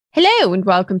Hello and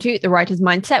welcome to The Writer's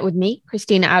Mindset with me,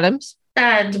 Christina Adams.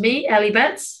 And me, Ellie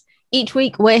Betts. Each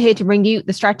week, we're here to bring you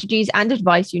the strategies and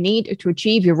advice you need to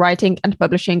achieve your writing and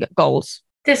publishing goals.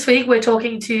 This week, we're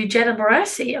talking to Jenna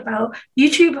Moreci about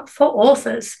YouTube for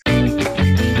authors.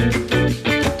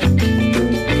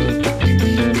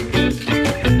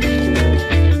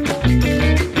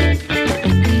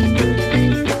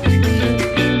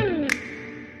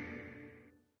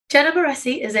 Jenna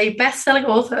Moreci is a best-selling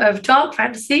author of dark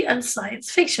fantasy and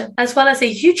science fiction, as well as a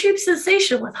YouTube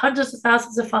sensation with hundreds of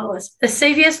thousands of followers. The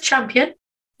Savior's Champion,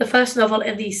 the first novel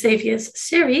in the Saviors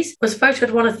series, was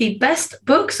voted one of the best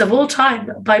books of all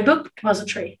time by Book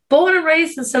Depository. Born and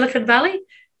raised in Silicon Valley,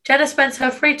 Jenna spends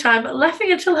her free time laughing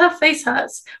until her face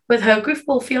hurts with her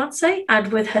goofball fiance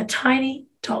and with her tiny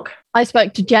dog. I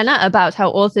spoke to Jenna about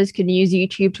how authors can use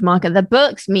YouTube to market their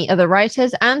books, meet other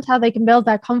writers, and how they can build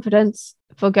their confidence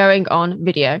for going on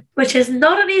video. Which is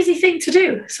not an easy thing to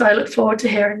do, so I look forward to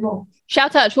hearing more.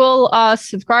 Shout out to all our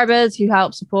subscribers who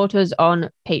help support us on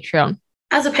Patreon.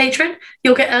 As a patron,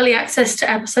 you'll get early access to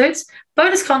episodes,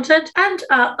 bonus content, and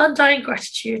our undying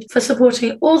gratitude for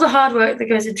supporting all the hard work that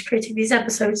goes into creating these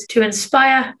episodes to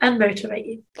inspire and motivate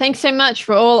you. Thanks so much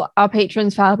for all our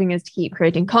patrons for helping us to keep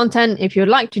creating content. If you'd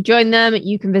like to join them,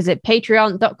 you can visit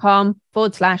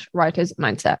patreon.com/writers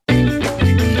mindset.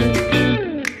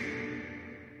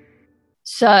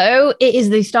 So it is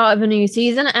the start of a new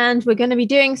season and we're going to be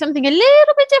doing something a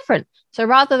little bit different. So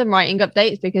rather than writing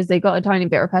updates, because they got a tiny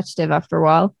bit repetitive after a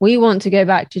while, we want to go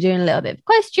back to doing a little bit of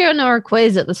question or a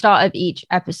quiz at the start of each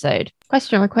episode.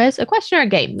 Question or a quiz? A question or a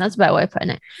game. That's a better way of putting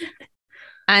it.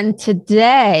 And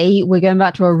today we're going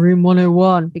back to our Room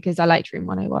 101 because I liked Room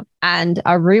 101. And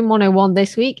our Room 101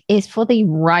 this week is for the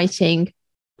writing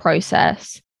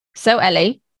process. So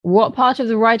Ellie, what part of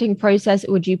the writing process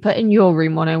would you put in your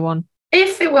Room 101?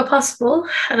 If it were possible,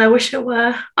 and I wish it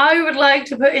were, I would like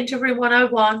to put into Room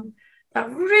 101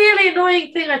 that really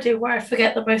annoying thing I do where I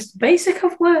forget the most basic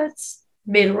of words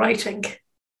mid-writing.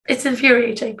 It's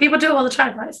infuriating. People do it all the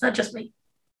time, right? It's not just me.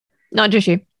 Not just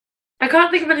you. I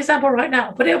can't think of an example right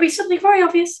now, but it'll be something very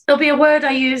obvious. It'll be a word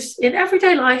I use in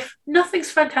everyday life. Nothing's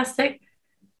fantastic,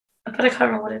 but I can't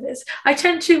remember what it is. I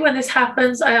tend to, when this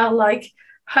happens, I'll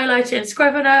highlight it in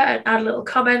Scrivener and add a little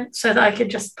comment so that I can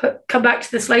just come back to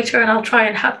this later and I'll try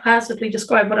and haphazardly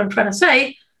describe what I'm trying to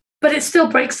say, but it still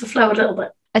breaks the flow a little bit.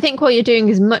 I think what you're doing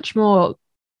is much more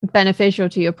beneficial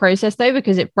to your process though,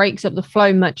 because it breaks up the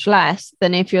flow much less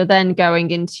than if you're then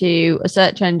going into a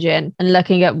search engine and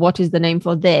looking at what is the name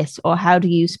for this or how do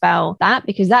you spell that,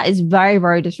 because that is very,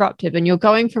 very disruptive. And you're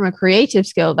going from a creative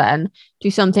skill then to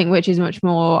something which is much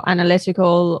more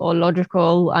analytical or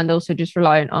logical and also just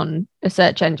reliant on a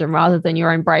search engine rather than your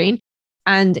own brain.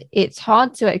 And it's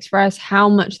hard to express how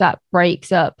much that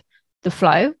breaks up the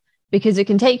flow, because it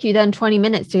can take you then 20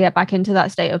 minutes to get back into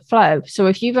that state of flow. So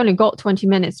if you've only got 20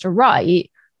 minutes to write,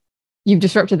 you've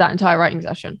disrupted that entire writing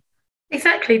session.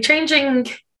 Exactly. Changing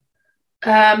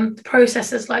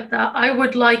processes like that, I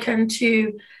would liken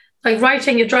to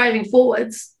writing, you're driving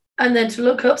forwards, and then to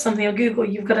look up something on Google,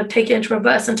 you've got to take it into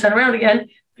reverse and turn around again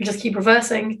and just keep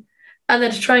reversing. And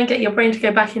then to try and get your brain to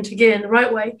go back into gear in the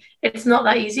right way, it's not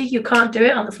that easy. You can't do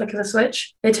it on the flick of a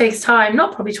switch. It takes time,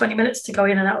 not probably 20 minutes to go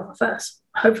in and out of reverse,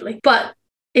 hopefully. But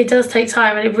it does take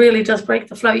time and it really does break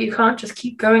the flow. You can't just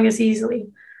keep going as easily.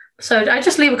 So I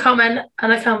just leave a comment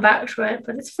and I come back to it.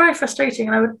 But it's very frustrating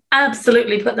and I would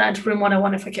absolutely put that into Room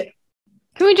 101 if I could.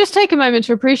 Can we just take a moment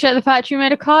to appreciate the fact you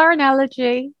made a car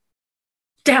analogy?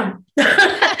 Damn.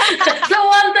 That's the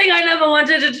one thing I never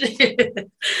wanted to do.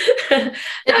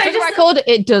 Record,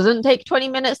 it doesn't take 20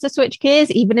 minutes to switch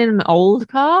gears, even in an old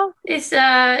car. It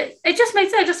just made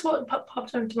sense. Just what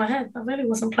popped into my head. That really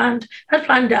wasn't planned. If I'd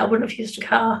planned it, I wouldn't have used a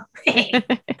car.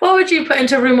 What would you put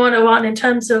into Room 101 in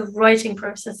terms of writing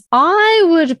process? I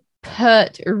would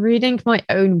put reading my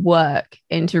own work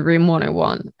into Room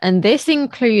 101. And this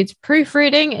includes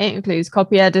proofreading, it includes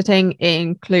copy editing, it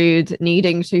includes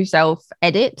needing to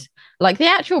self-edit. Like the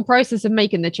actual process of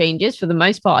making the changes, for the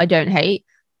most part, I don't hate.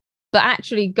 But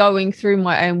actually going through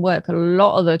my own work a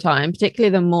lot of the time,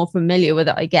 particularly the more familiar with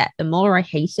it I get, the more I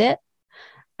hate it.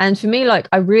 And for me,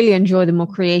 I really enjoy the more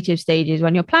creative stages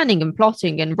when you're planning and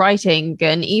plotting and writing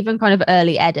and even kind of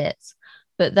early edits.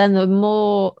 But then the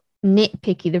more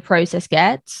nitpicky the process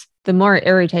gets, the more it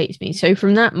irritates me. So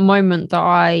from that moment that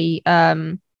I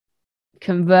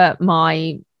convert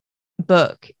my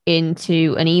book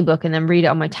into an ebook and then read it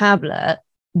on my tablet,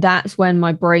 that's when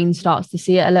my brain starts to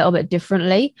see it a little bit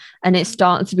differently, and it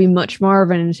starts to be much more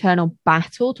of an internal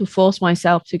battle to force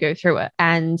myself to go through it.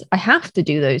 And I have to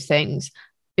do those things.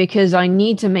 because I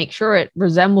need to make sure it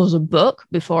resembles a book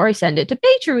before I send it to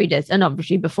beta readers, and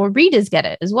obviously before readers get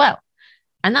it as well.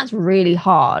 And that's really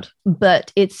hard,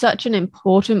 but it's such an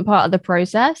important part of the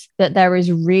process that there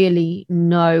is really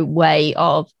no way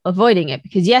of avoiding it.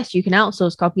 Because yes, you can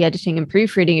outsource copy editing and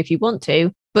proofreading if you want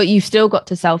to, but you've still got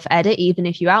to self-edit even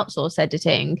if you outsource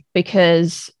editing,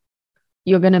 because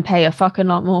you're going to pay a fucking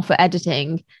lot more for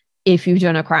editing if you've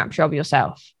done a crap job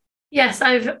yourself. Yes,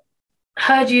 I've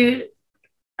heard you,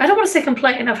 I don't want to say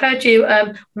complain, I've heard you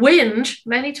whinge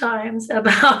many times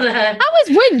about... How is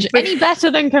whinge any better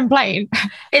than complain?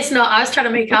 It's not. I was trying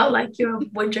to make out like you were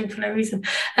whinging for no reason.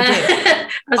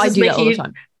 I do that all the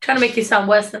time. Trying to make you sound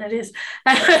worse than it is.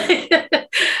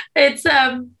 It's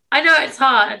I know it's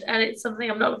hard, and it's something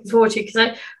I'm not looking forward to,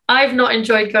 because I've not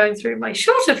enjoyed going through my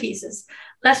shorter pieces,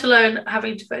 let alone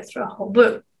having to go through a whole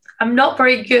book. I'm not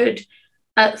very good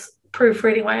at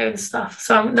proofreading my own stuff,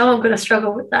 so I'm going to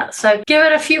struggle with that. So give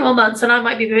it a few more months and I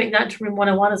might be doing that to Room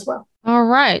 101 as well. All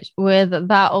right, with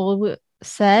that all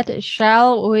said,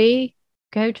 shall we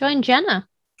go join Jenna?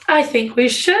 I think we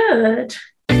should.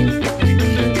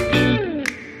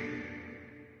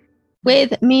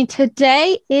 With me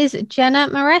today is Jenna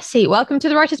Moreci. Welcome to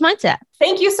the Writer's Mindset.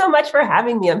 Thank you so much for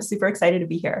having me. I'm super excited to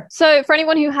be here. So for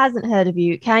anyone who hasn't heard of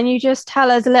you, can you just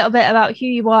tell us a little bit about who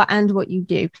you are and what you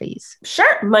do, please?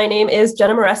 Sure. My name is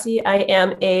Jenna Moreci. I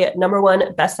am a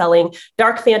 #1 best-selling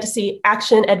dark fantasy,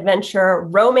 action, adventure,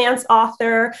 romance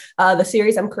author. The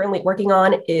series I'm currently working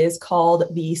on is called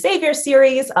the Savior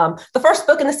series. The first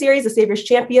book in the series, The Savior's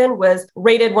Champion, was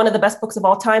rated one of the best books of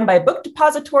all time by Book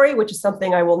Depository, which is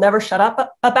something I will never shut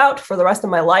up about for the rest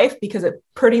of my life, because it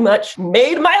pretty much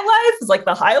made my life. It's like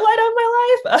the highlight of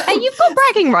my life. Hey, you've got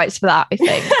bragging rights for that, I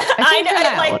think. I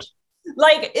know.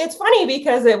 Like, it's funny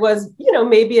because it was,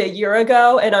 maybe a year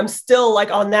ago, and I'm still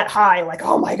like on that high, like,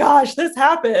 oh my gosh, this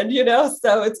happened,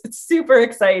 so it's super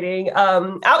exciting.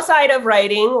 Outside of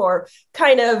writing, or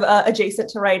kind of adjacent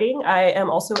to writing, I am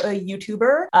also a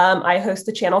YouTuber. I host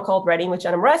a channel called Writing with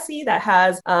Jenna Moreci that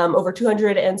has over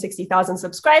 260,000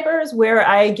 subscribers, where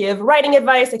I give writing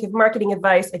advice, I give marketing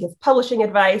advice, I give publishing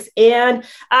advice, and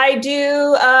I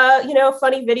do,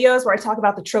 funny videos where I talk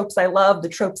about the tropes I love, the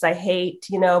tropes I hate,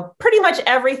 pretty much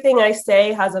everything I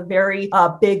say has a very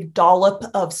big dollop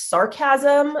of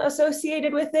sarcasm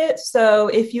associated with it. So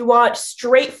if you want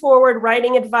straightforward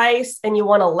writing advice and you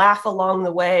want to laugh along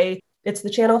the way, it's the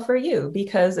channel for you,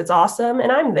 because it's awesome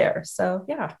and I'm there. So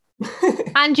yeah.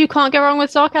 And you can't go wrong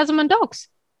with sarcasm and dogs.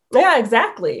 Yeah,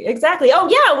 exactly. Oh,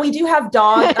 yeah. We do have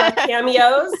dog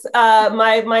cameos.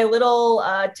 My little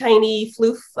tiny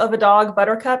floof of a dog,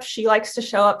 Buttercup, she likes to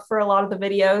show up for a lot of the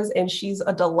videos, and she's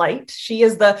a delight. She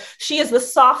is the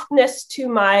softness to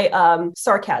my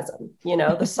sarcasm,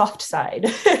 the soft side.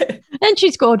 And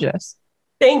she's gorgeous.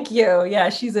 Thank you. Yeah,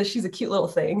 she's a cute little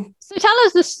thing. So tell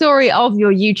us the story of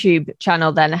your YouTube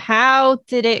channel then. How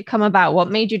did it come about?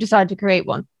 What made you decide to create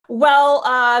one? Well,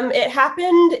 it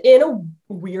happened in a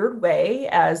weird way,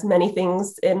 as many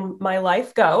things in my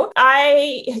life go.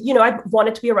 I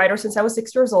wanted to be a writer since I was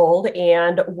 6 years old.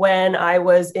 And when I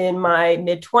was in my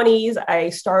mid-20s,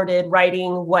 I started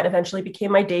writing what eventually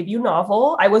became my debut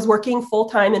novel. I was working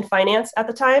full-time in finance at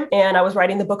the time, and I was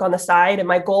writing the book on the side. And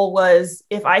my goal was,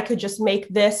 if I could just make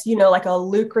this, like a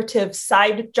lucrative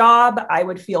side job, I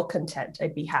would feel content.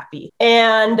 I'd be happy.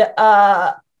 And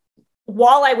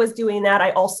while I was doing that, I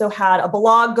also had a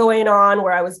blog going on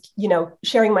where I was,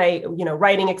 sharing my,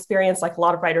 writing experience like a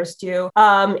lot of writers do.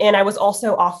 And I was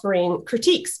also offering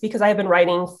critiques, because I had been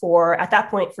writing at that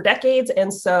point for decades.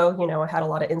 And so, I had a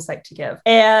lot of insight to give.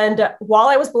 And while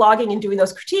I was blogging and doing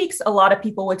those critiques, a lot of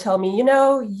people would tell me,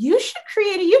 you should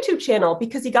create a YouTube channel,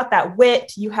 because you got that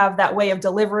wit, you have that way of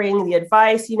delivering the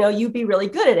advice, you'd be really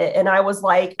good at it. And I was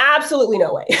like, absolutely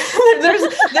no way.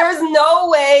 there's no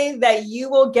way that you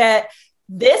will get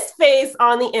this face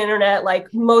on the internet.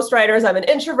 Like most writers, I'm an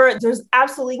introvert. There's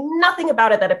absolutely nothing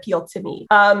about it that appealed to me.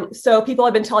 So people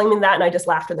have been telling me that, and I just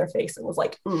laughed in their face and was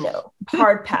like, no,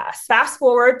 hard pass. Fast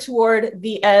forward toward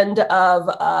the end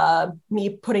of me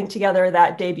putting together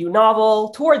that debut novel,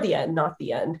 toward the end, not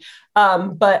the end.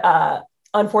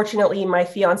 Unfortunately, my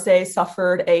fiance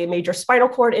suffered a major spinal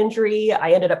cord injury.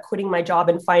 I ended up quitting my job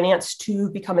in finance to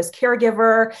become his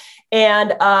caregiver,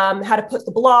 and had to put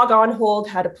the blog on hold,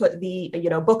 had to put the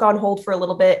book on hold for a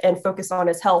little bit and focus on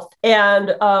his health.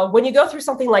 And when you go through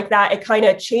something like that, it kind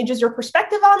of changes your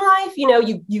perspective on life.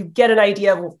 You get an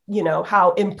idea of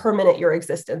how impermanent your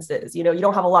existence is. You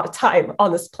don't have a lot of time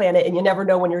on this planet, and you never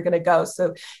know when you're going to go.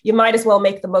 So you might as well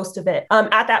make the most of it.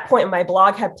 At that point, my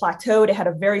blog had plateaued. It had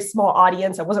a very small audience.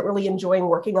 audience. I wasn't really enjoying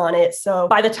working on it. So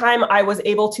by the time I was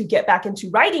able to get back into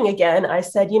writing again, I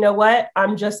said, you know what?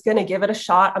 I'm just going to give it a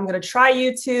shot. I'm going to try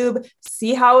YouTube,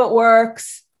 see how it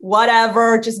works,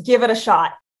 whatever, just give it a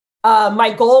shot.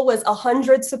 My goal was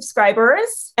 100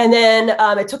 subscribers. And then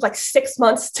it took like 6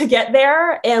 months to get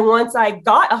there. And once I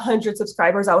got 100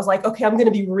 subscribers, I was like, okay, I'm going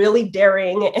to be really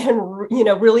daring and,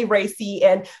 really racy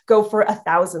and go for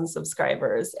 1,000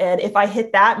 subscribers. And if I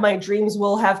hit that, my dreams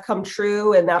will have come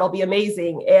true and that'll be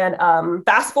amazing. And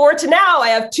fast forward to now, I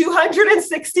have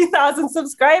 260,000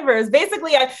 subscribers.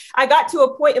 Basically, I got to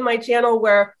a point in my channel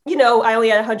where, I only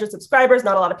had 100 subscribers.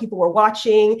 Not a lot of people were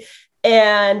watching.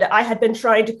 And I had been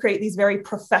trying to create these very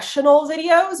professional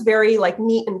videos, very like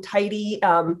neat and tidy.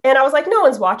 And I was like, no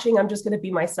one's watching. I'm just going to be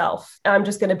myself. I'm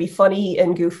just going to be funny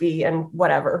and goofy and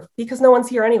whatever, because no one's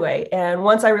here anyway. And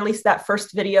once I released that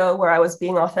first video where I was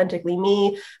being authentically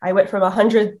me, I went from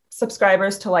 100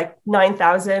 subscribers to like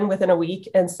 9,000 within a week.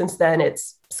 And since then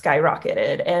it's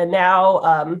skyrocketed. And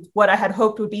now what I had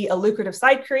hoped would be a lucrative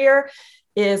side career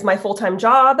is my full-time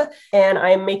job. And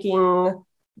I'm making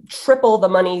triple the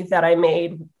money that I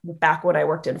made back when I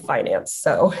worked in finance.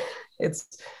 So it's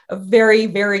a very,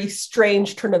 very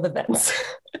strange turn of events.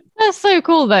 That's so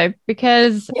cool though,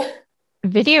 because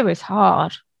video is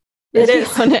hard. It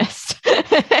is. Honest.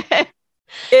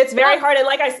 It's very hard. And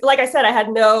like I said,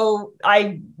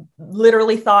 I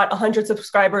literally thought 100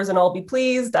 subscribers and I'll be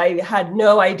pleased. I had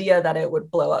no idea that it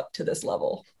would blow up to this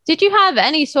level. Did you have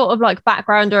any sort of like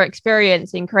background or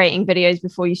experience in creating videos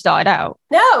before you started out?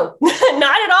 No,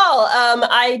 not at all.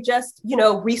 I just,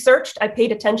 researched, I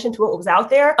paid attention to what was out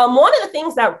there. One of the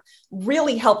things that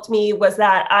really helped me was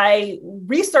that I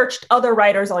researched other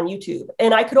writers on YouTube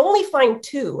and I could only find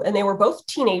 2, and they were both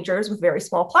teenagers with very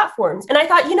small platforms. And I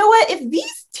thought, you know what, if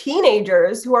these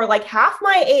teenagers who are like half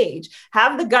my age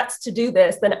have the guts to do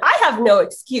this, then I have no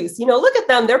excuse. Look at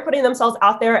them, they're putting themselves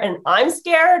out there and I'm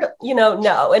scared,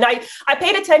 no. And I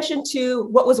paid attention to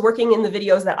what was working in the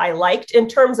videos that I liked in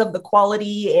terms of the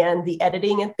quality and the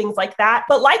editing and things like that.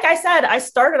 But like I said, I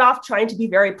started off trying to be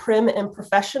very prim and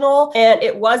professional. And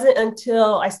it wasn't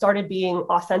until I started being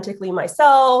authentically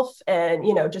myself and,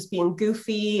 just being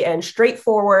goofy and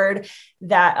straightforward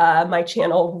that my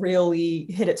channel really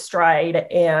hit its stride.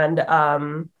 And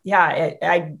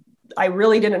I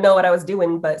really didn't know what I was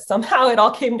doing, but somehow it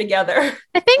all came together.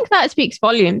 I think that speaks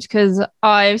volumes, because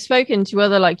I've spoken to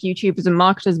other like YouTubers and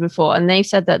marketers before, and they've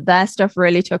said that their stuff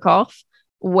really took off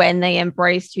when they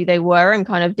embraced who they were and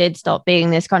kind of did stop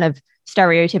being this kind of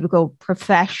stereotypical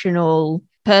professional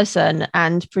person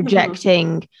and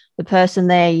projecting the person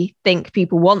they think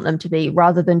people want them to be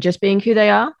rather than just being who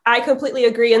they are. I completely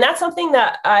agree. And that's something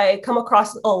that I come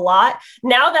across a lot.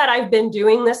 Now that I've been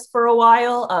doing this for a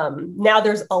while, now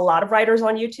there's a lot of writers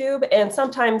on YouTube, and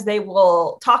sometimes they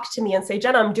will talk to me and say,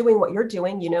 Jenna, I'm doing what you're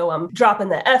doing. I'm dropping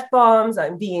the F-bombs,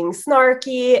 I'm being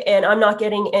snarky, and I'm not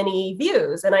getting any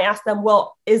views. And I ask them,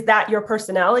 well, is that your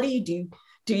personality?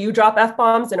 Do you drop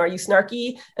F-bombs and are you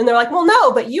snarky? And they're like, well,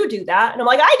 no, but you do that. And I'm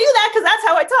like, I do that because that's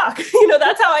how I talk.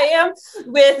 That's how I am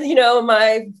with,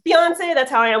 my fiance.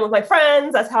 That's how I am with my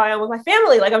friends. That's how I am with my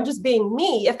family. Like, I'm just being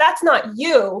me. If that's not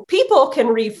you, people can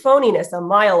read phoniness a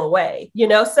mile away,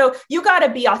 so you got to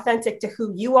be authentic to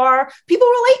who you are. People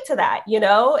relate to that.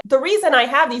 The reason I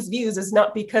have these views is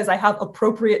not because I have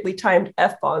appropriately timed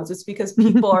F-bombs. It's because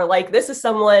people are like, this is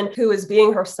someone who is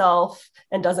being herself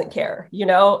and doesn't care,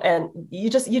 and you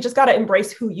just got to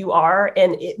embrace who you are.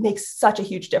 And it makes such a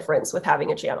huge difference with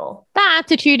having a channel. That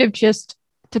attitude of just,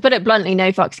 to put it bluntly,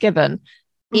 no fucks given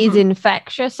is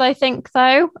infectious, I think,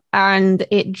 though. And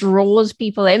it draws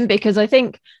people in because I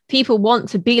think people want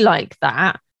to be like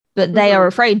that, but they are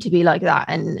afraid to be like that.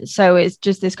 And so it's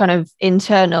just this kind of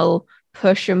internal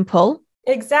push and pull.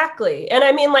 Exactly. And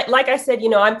I mean, like I said,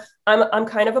 I'm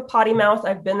kind of a potty mouth.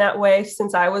 I've been that way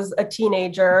since I was a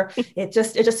teenager. It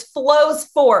just flows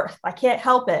forth. I can't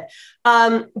help it.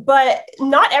 But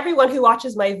not everyone who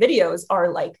watches my videos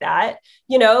are like that.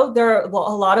 There are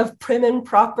a lot of prim and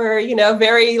proper,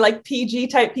 very like PG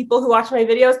type people who watch my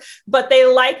videos, but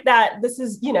they like that this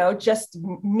is, just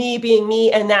me being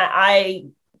me, and that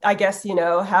I guess,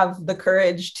 have the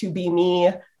courage to be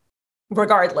me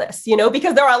regardless,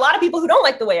 because there are a lot of people who don't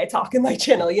like the way I talk in my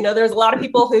channel. There's a lot of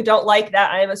people who don't like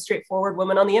that I am a straightforward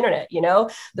woman on the internet.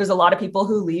 There's a lot of people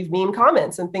who leave mean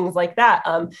comments and things like that.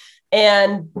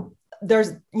 And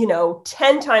there's,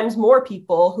 10 times more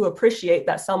people who appreciate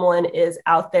that someone is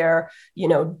out there,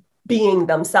 being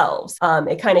themselves.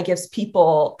 It kind of gives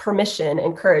people permission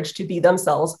and courage to be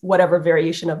themselves, whatever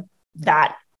variation of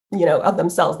that of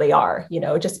themselves they are,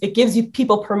 just it gives you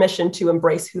people permission to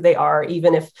embrace who they are,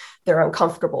 even if they're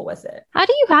uncomfortable with it. How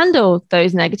do you handle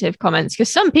those negative comments?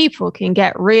 Because some people can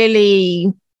get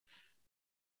really,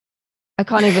 I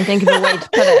can't even think of a way to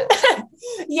put it.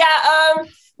 Yeah.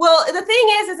 Well, the thing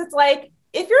is it's like,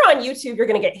 if you're on YouTube, you're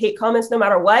going to get hate comments no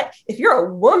matter what. If you're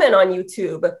a woman on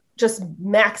YouTube, just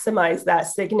maximize that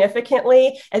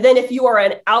significantly. And then if you are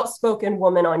an outspoken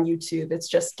woman on YouTube, it's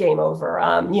just game over.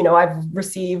 I've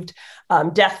received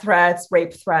death threats,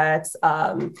 rape threats,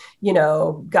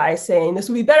 guys saying this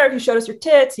would be better if you showed us your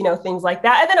tits, things like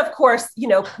that. And then of course,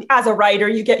 as a writer,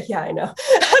 you get, as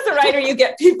a writer, you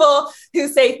get people who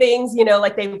say things,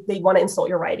 like they want to insult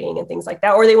your writing and things like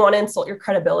that, or they want to insult your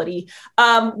credibility.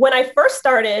 When I first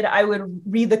started, I would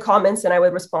read the comments and I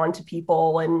would respond to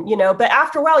people and, but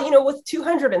after a while, with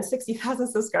 260,000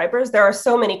 subscribers, there are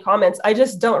so many comments. I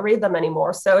just don't read them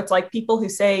anymore. So it's like people who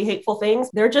say hateful things,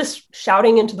 they're just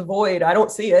shouting into the void. I don't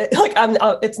see it. Like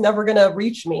it's never going to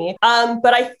reach me.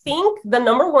 But I think the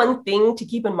number one thing to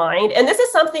keep in mind, and this is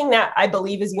something that I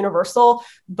believe is universal,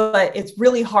 but it's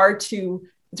really hard to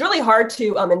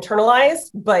internalize,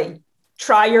 but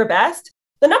try your best.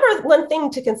 The number one thing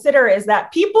to consider is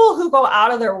that people who go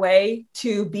out of their way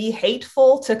to be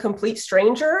hateful to complete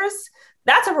strangers,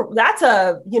 that's a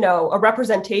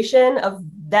representation of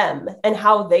them and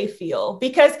how they feel.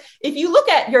 Because if you look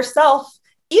at yourself,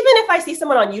 even if I see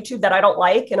someone on YouTube that I don't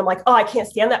like, and I'm like, oh, I can't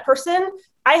stand that person,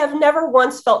 I have never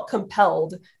once felt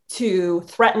compelled to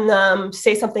threaten them,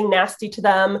 say something nasty to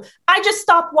them. I just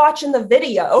stop watching the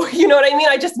video. You know what I mean?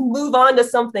 I just move on to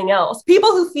something else.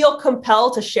 People who feel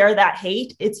compelled to share that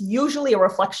hate, it's usually a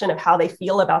reflection of how they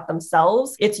feel about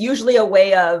themselves. It's usually a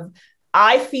way of,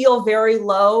 I feel very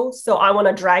low, so I want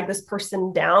to drag this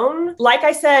person down. Like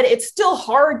I said, it's still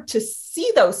hard to see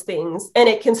those things and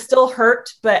it can still hurt.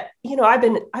 But,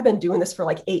 I've been doing this for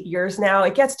like 8 years now.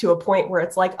 It gets to a point where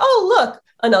it's like, oh, look,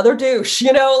 another douche,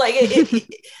 you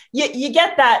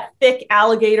get that thick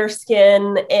alligator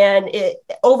skin, and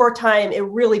over time, it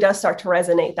really does start to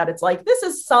resonate that it's like, this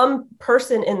is some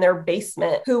person in their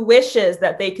basement who wishes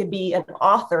that they could be an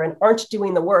author and aren't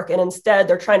doing the work. And instead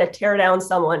they're trying to tear down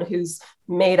someone who's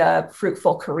made a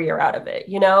fruitful career out of it.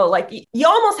 Like you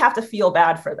almost have to feel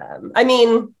bad for them. I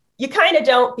mean, you kind of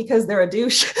don't because they're a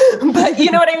douche, but you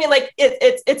know what I mean? Like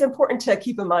it's important to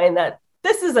keep in mind that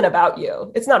this isn't about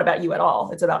you. It's not about you at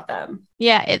all. It's about them.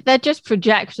 Yeah, they're just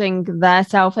projecting their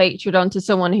self-hatred onto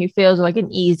someone who feels like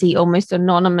an easy, almost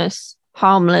anonymous,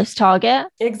 harmless target.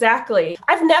 Exactly.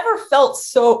 I've never felt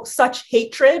such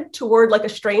hatred toward like a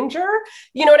stranger.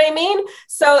 You know what I mean?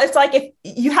 So it's like, if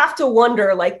you have to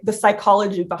wonder like the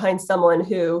psychology behind someone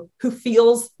who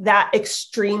feels that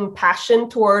extreme passion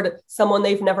toward someone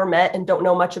they've never met and don't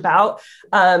know much about.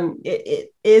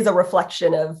 It is a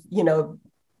reflection of,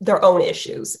 their own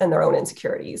issues and their own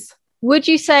insecurities. Would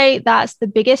you say that's the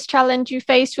biggest challenge you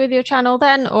faced with your channel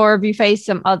then, or have you faced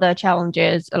some other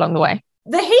challenges along the way?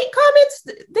 The hate comments,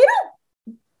 they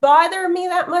don't bother me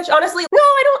that much, honestly. No,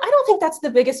 I don't think that's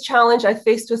the biggest challenge I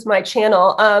faced with my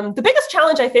channel. The biggest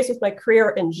challenge I faced with my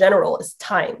career in general is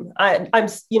time. I'm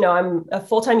a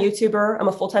full-time YouTuber, I'm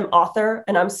a full-time author,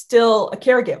 and I'm still a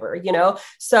caregiver,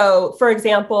 So for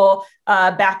example,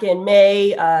 back in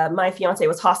May, my fiance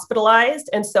was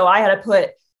hospitalized. And so I had to put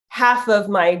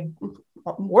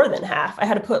more than half, I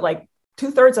had to put like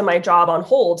 2/3 of my job on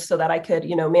hold so that I could,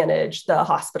 manage the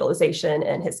hospitalization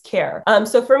and his care.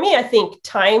 So for me, I think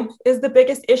time is the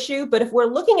biggest issue. But if we're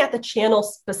looking at the channel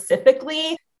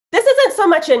specifically, this isn't so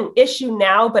much an issue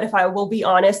now, but if I will be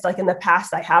honest, like in the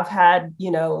past, I have had,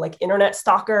 like internet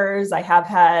stalkers. I have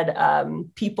had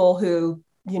people who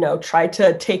tried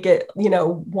to take it,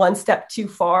 one step too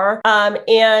far.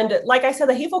 And like I said,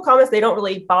 the hateful comments, they don't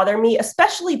really bother me,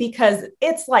 especially because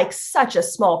it's like such a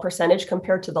small percentage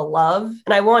compared to the love.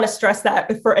 And I want to stress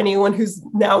that for anyone who's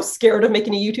now scared of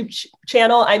making a YouTube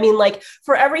channel. I mean, like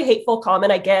for every hateful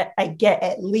comment I get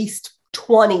at least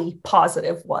 20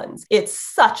 positive ones. It's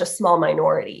such a small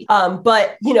minority.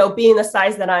 But, being the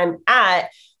size that I'm at,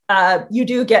 you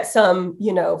do get some,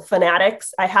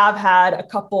 fanatics. I have had a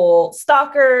couple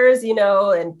stalkers,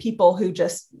 and people who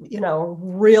just,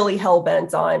 really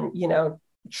hell-bent on,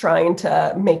 trying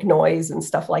to make noise and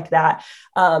stuff like that.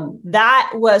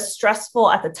 That was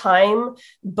stressful at the time,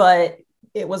 but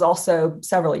it was also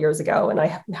several years ago, and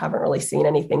I haven't really seen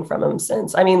anything from them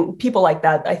since. I mean, people like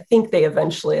that, I think they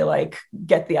eventually like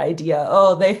get the idea,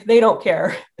 oh, they don't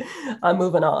care. I'm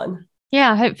moving on.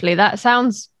 Yeah, hopefully. That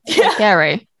sounds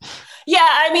scary. Yeah,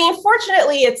 I mean,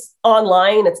 fortunately, it's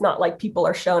online. It's not like people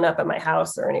are showing up at my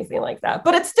house or anything like that,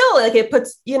 but it's still like, it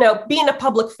puts, being a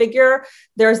public figure,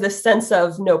 there's this sense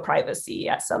of no privacy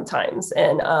at sometimes.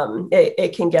 And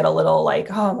it can get a little like,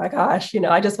 oh my gosh,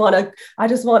 I just want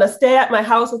to stay at my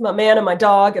house with my man and my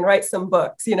dog and write some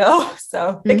books,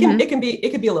 so it can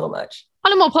be a little much.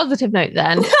 On a more positive note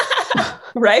then.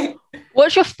 Right.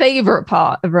 What's your favorite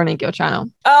part of running your channel?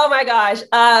 Oh my gosh.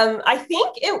 I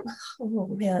think oh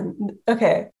man.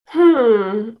 Okay.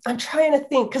 I'm trying to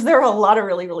think because there are a lot of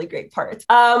really, really great parts.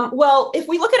 Well, if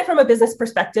we look at it from a business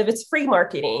perspective, it's free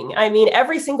marketing. I mean,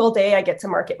 every single day I get to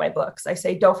market my books. I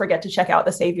say, don't forget to check out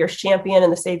The Savior's Champion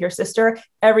and The Savior's Sister.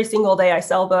 Every single day I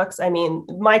sell books. I mean,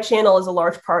 my channel is a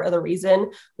large part of the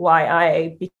reason why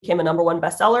I became a #1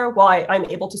 bestseller, why I'm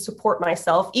able to support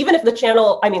myself, even if the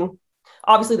channel,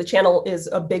 obviously the channel is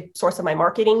a big source of my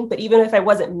marketing, but even if I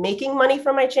wasn't making money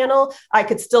from my channel, I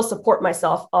could still support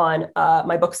myself on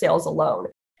my book sales alone.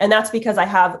 And that's because I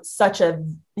have such a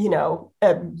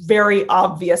very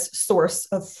obvious source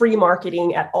of free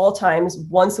marketing at all times.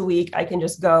 Once a week, I can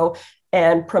just go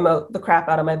and promote the crap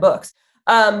out of my books.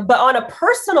 But on a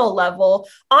personal level,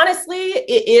 honestly,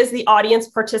 it is the audience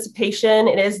participation.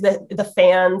 It is the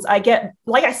fans. I get,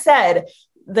 like I said,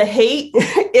 the hate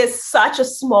is such a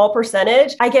small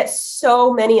percentage. I get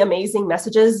so many amazing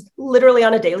messages literally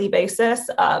on a daily basis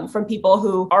from people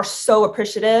who are so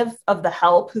appreciative of the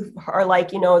help, who are like,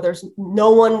 there's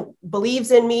no one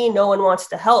believes in me. No one wants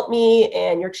to help me.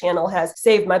 And your channel has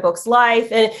saved my book's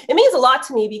life. And it means a lot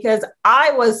to me because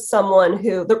I was someone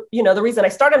who, the reason I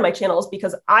started my channel is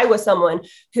because I was someone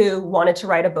who wanted to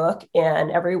write a book.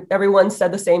 And everyone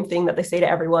said the same thing that they say to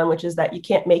everyone, which is that you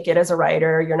can't make it as a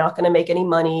writer. You're not going to make any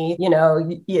money.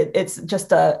 It's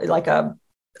just a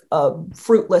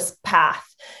fruitless path.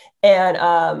 And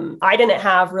I didn't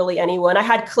have really anyone. I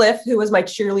had Cliff, who was my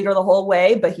cheerleader the whole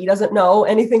way, but he doesn't know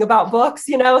anything about books,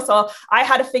 so I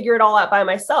had to figure it all out by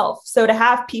myself. So to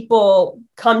have people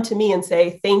come to me and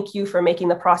say, thank you for making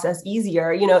the process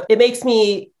easier, it makes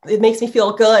me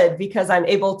feel good because I'm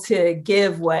able to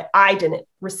give what I didn't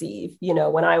receive,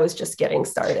 when I was just getting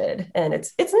started. And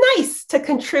it's nice to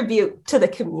contribute to the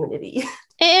community.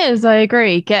 It is, I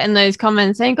agree. Getting those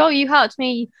comments saying, oh, you helped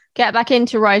me get back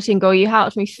into writing, or you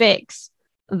helped me fix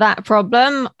that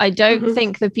problem. I don't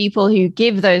think the people who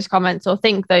give those comments or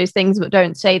think those things but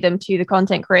don't say them to the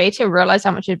content creator realize how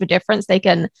much of a difference they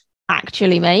can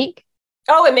actually make.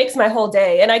 Oh, it makes my whole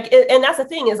day. And that's the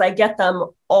thing is I get them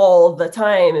all the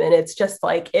time. And it's just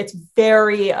like, it's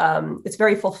very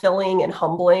fulfilling and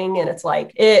humbling. And it's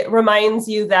like, it reminds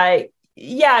you that,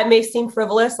 yeah, it may seem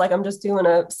frivolous, like I'm just doing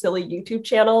a silly YouTube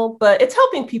channel, but it's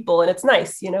helping people and it's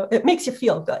nice. It makes you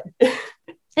feel good.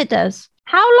 It does.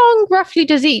 How long roughly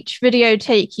does each video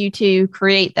take you to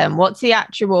create them? What's the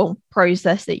actual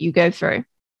process that you go through?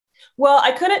 Well,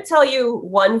 I couldn't tell you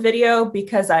one video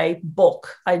because I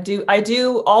bulk. I do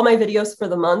all my videos for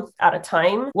the month at a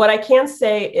time. What I can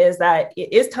say is that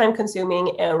it is time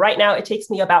consuming. And right now it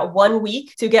takes me about 1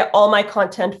 week to get all my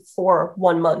content for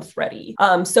 1 month ready.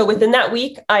 So within that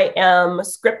week, I am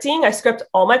scripting. I script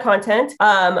all my content.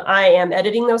 I am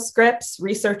editing those scripts,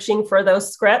 researching for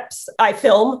those scripts. I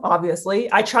film,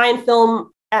 obviously. I try and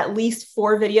film at least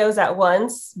 4 videos at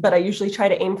once, but I usually try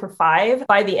to aim for 5.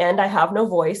 By the end, I have no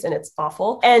voice and it's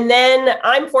awful. And then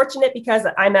I'm fortunate because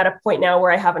I'm at a point now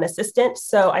where I have an assistant.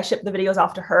 So I ship the videos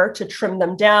off to her to trim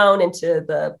them down into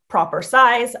the proper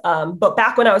size. But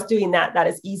back when I was doing that, that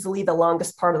is easily the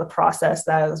longest part of the process.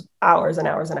 That was hours and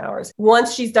hours and hours.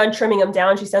 Once she's done trimming them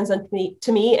down, she sends them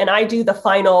to me and I do the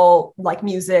final like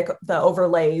music, the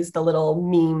overlays, the little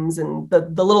memes and the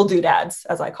little doodads,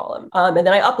 as I call them. And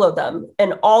then I upload them.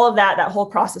 And all of that whole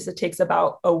process, it takes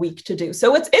about a week to do.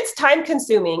 So it's time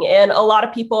consuming. And a lot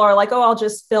of people are like, oh, I'll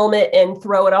just film it and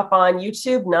throw it up on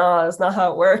YouTube. No, that's not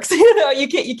how it works.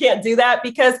 You can't do that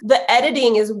because the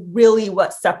editing is really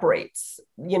what separates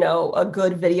a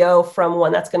good video from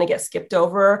one that's going to get skipped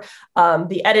over.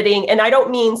 The editing, and I don't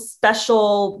mean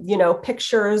special,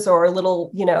 pictures or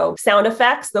little, sound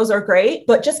effects. Those are great,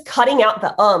 but just cutting out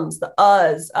the ums, the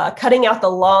uhs, cutting out the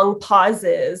long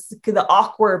pauses, the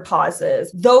awkward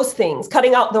pauses, those things,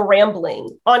 cutting out the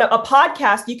rambling. On a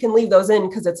podcast, you can leave those in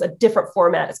because it's a different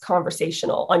format. It's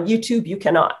conversational. On YouTube, you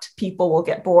cannot. People will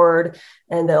get bored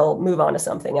and they'll move on to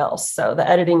something else. So the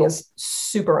editing is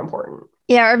super important.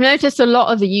 Yeah, I've noticed a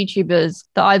lot of the YouTubers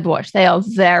that I've watched, they are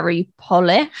very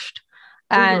polished.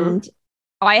 And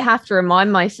I have to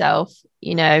remind myself,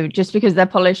 just because they're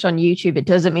polished on YouTube, it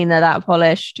doesn't mean they're that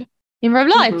polished in real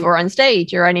life or on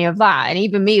stage or any of that. And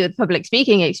even me with public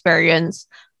speaking experience,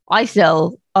 I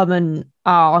still and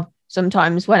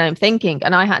sometimes when I'm thinking,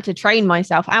 and I had to train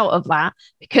myself out of that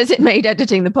because it made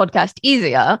editing the podcast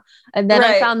easier. And then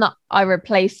I found that I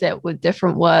replace it with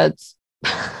different words.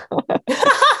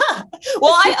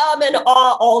 Well, I and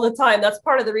all the time. That's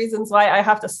part of the reasons why I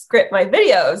have to script my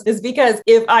videos, is because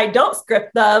if I don't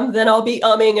script them, then I'll be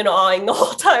umming and awing the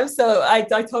whole time. So I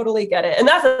totally get it. And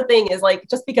that's the thing, is like,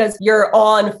 just because you're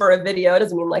on for a video, it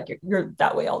doesn't mean like you're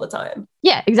that way all the time.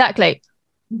 Yeah, exactly.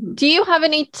 Mm-hmm. Do you have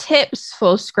any tips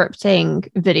for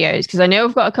scripting videos? Because I know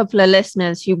I've got a couple of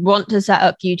listeners who want to set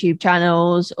up YouTube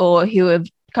channels, or who have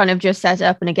kind of just set it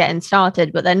up and are getting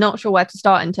started, but they're not sure where to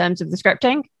start in terms of the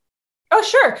scripting. Oh,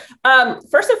 sure.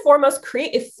 First and foremost,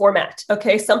 create a format.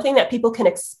 Okay. Something that people can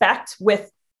expect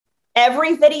with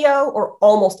every video, or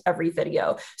almost every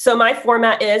video. So my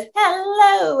format is,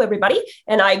 hello, everybody.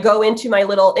 And I go into my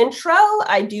little intro.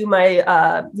 I do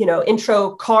my,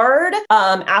 intro card.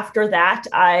 After that,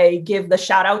 I give the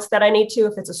shout outs that I need to,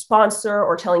 if it's a sponsor,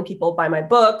 or telling people buy my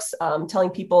books, telling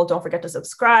people don't forget to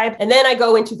subscribe. And then I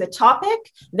go into the topic.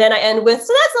 Then I end with,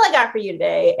 so that's all I got for you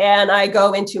today. And I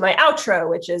go into my outro,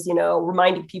 which is,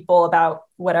 reminding people about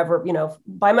whatever,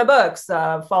 buy my books,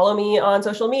 follow me on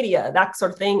social media, that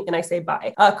sort of thing. And I say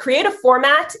bye. Create a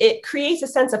format. It creates a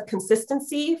sense of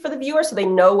consistency for the viewer, so they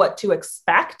know what to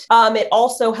expect. It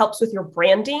also helps with your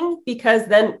branding, because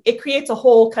then it creates a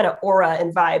whole kind of aura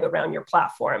and vibe around your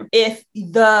platform. If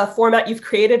the format you've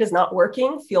created is not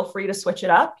working, feel free to switch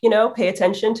it up, pay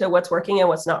attention to what's working and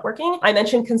what's not working. I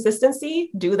mentioned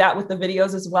consistency. Do that with the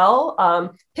videos as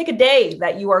well. Pick a day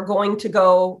that you are going to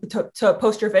go to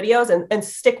post your videos,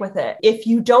 and stick with it. If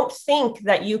you don't think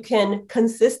that you can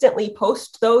consistently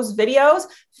post those videos,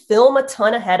 film a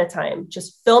ton ahead of time.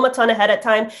 Just film a ton ahead of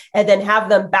time, and then have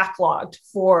them backlogged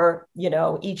for,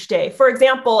 each day. For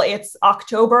example, it's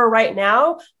October right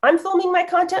now. I'm filming my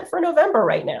content for November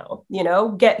right now.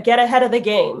 Get ahead of the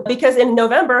game, because in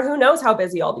November, who knows how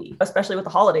busy I'll be, especially with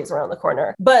the holidays around the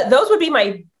corner. But those would be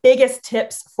my biggest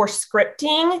tips for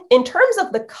scripting. In terms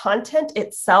of the content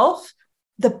itself,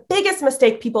 the biggest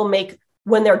mistake people make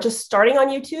when they're just starting on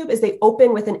YouTube is they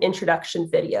open with an introduction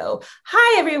video.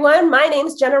 Hi, everyone. My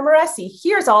name's Jenna Moreci.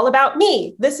 Here's all about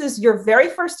me. This is your very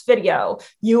first video.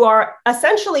 You are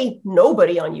essentially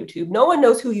nobody on YouTube. No one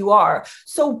knows who you are.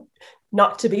 So,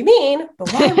 not to be mean,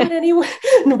 but why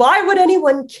would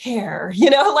anyone care?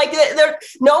 No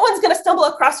one's going to stumble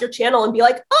across your channel and be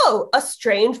like, oh, a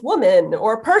strange woman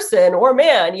or person or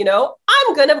man,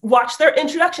 I'm going to watch their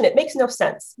introduction. It makes no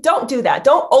sense. Don't do that.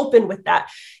 Don't open with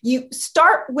that. You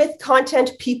start with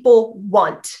content people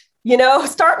want.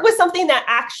 Start with something that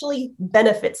actually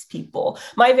benefits people.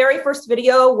 My very first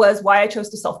video was why I chose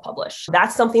to self-publish.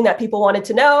 That's something that people wanted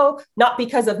to know, not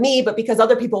because of me, but because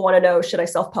other people want to know, should I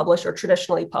self-publish or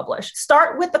traditionally publish?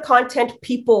 Start with the content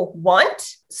people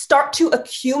want. Start to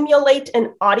accumulate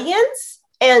an audience.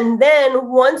 And then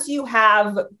once you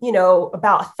have,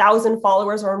 about 1,000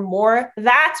 followers or more,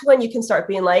 that's when you can start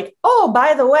being like, oh,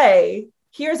 by the way,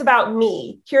 here's about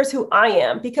me. Here's who I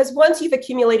am. Because once you've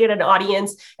accumulated an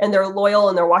audience and they're loyal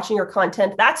and they're watching your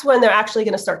content, that's when they're actually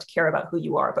going to start to care about who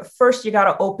you are. But first, you got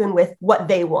to open with what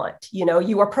they want.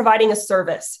 You are providing a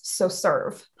service, so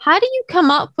serve. How do you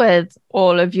come up with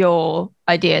all of your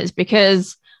ideas?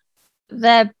 Because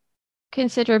they're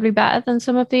considerably better than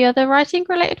some of the other writing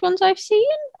related ones I've seen.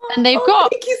 And they've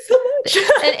got, thank you so much.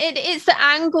 And it's the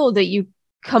angle that you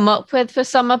come up with for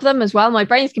some of them as well. My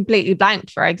brain's completely blanked,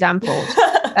 for example.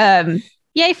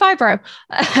 Yay, fibro.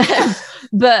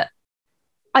 But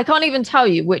I can't even tell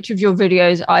you which of your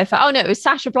videos I found. Oh no, it was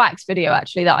Sasha Black's video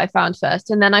actually that I found first.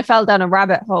 And then I fell down a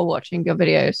rabbit hole watching your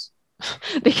videos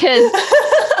because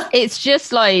it's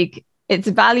just like, it's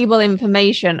valuable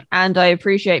information. And I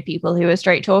appreciate people who are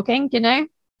straight talking,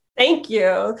 Thank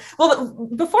you. Well,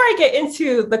 before I get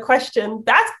into the question,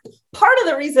 that's part of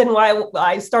the reason why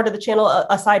I started the channel,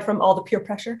 aside from all the peer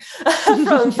pressure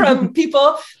from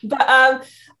people. But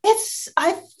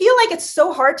I feel like it's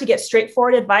so hard to get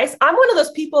straightforward advice. I'm one of those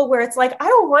people where it's like, I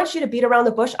don't want you to beat around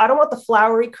the bush. I don't want the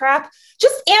flowery crap.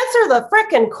 Just answer the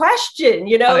frickin' question.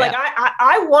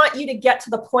 I want you to get to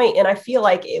the point. And I feel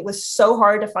like it was so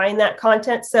hard to find that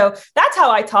content. So that's how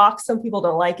I talk. Some people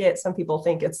don't like it. Some people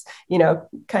think it's,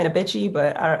 kind of bitchy,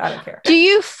 but I don't care. Do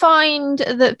you find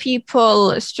that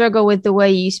people struggle with the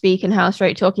way you speak and how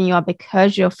straight talking you are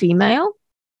because you're female?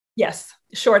 Yes.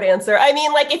 Short answer. I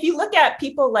mean, if you look at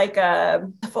people like,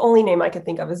 the only name I can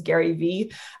think of is Gary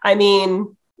Vee. I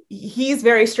mean, he's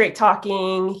very straight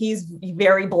talking. He's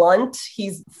very blunt.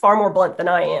 He's far more blunt than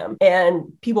I am.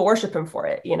 And people worship him for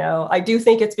it. I do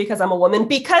think it's because I'm a woman,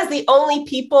 because the only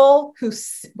people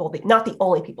not the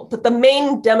only people, but the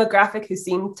main demographic who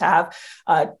seem to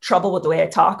have trouble with the way I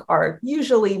talk are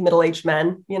usually middle-aged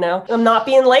men. I'm not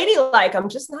being ladylike. I'm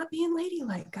just not being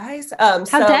ladylike, guys. How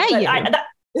dare you?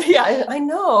 Yeah, I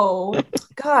know.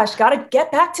 Gosh, got to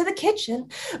get back to the kitchen.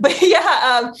 But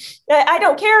yeah, I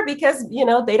don't care because,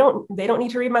 they don't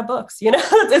need to read my books.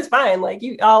 It's fine. Like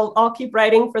I'll keep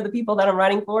writing for the people that I'm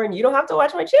writing for, and you don't have to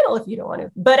watch my channel if you don't want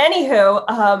to. But anywho,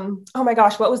 oh my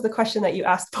gosh, what was the question that you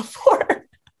asked before?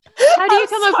 How do you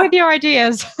come up with your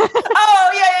ideas?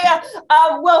 Yeah.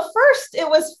 Well, first it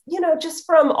was, just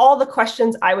from all the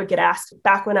questions I would get asked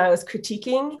back when I was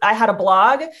critiquing. I had a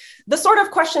blog, the sort of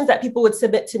questions that people would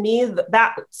submit to me,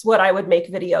 that's what I would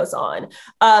make videos on.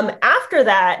 After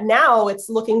that, now it's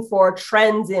looking for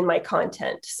trends in my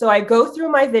content. So I go through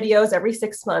my videos every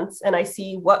 6 months and I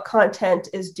see what content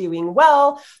is doing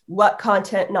well, what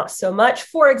content not so much.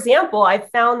 For example, I've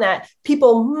found that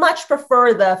people much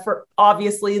prefer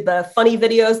obviously the funny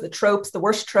videos, the tropes, the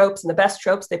worst tropes and the best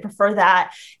tropes. They prefer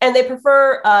that. And they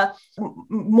prefer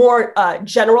more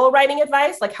general writing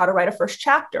advice, like how to write a first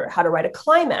chapter, how to write a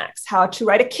climax, how to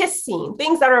write a kiss scene,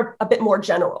 things that are a bit more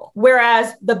general.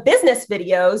 Whereas the business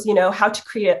videos, how to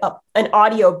create an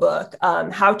audio book,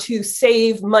 how to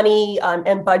save money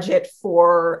and budget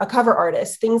for a cover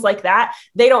artist, things like that,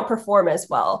 they don't perform as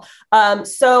well.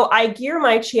 So I gear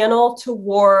my channel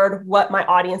toward what my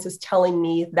audience is telling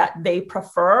me that they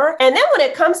prefer. And then when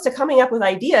it comes to coming up with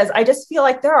ideas, I just feel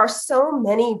like there are so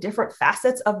many different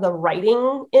facets of the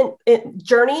writing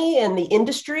journey and the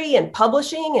industry and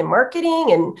publishing and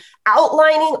marketing and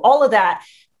outlining, all of that.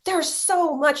 There's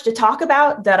so much to talk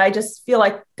about that I just feel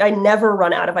like I never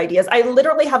run out of ideas. I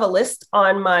literally have a list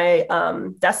on my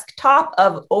desktop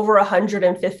of over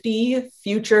 150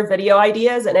 future video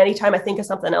ideas. And anytime I think of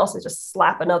something else, I just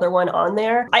slap another one on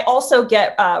there. I also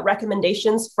get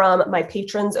recommendations from my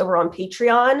patrons over on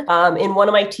Patreon. In one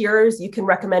of my tiers, you can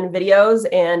recommend videos.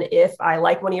 And if I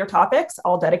like one of your topics,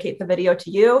 I'll dedicate the video to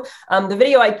you. The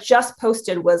video I just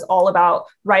posted was all about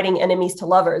writing enemies to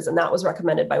lovers. And that was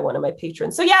recommended by one of my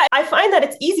patrons. So yeah, I find that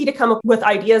it's easy to come up with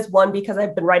ideas. One, because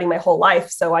I've been writing my whole life,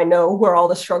 so I know where all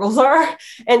the struggles are.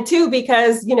 And two,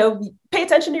 because, pay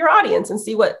attention to your audience and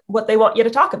see what they want you to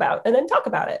talk about and then talk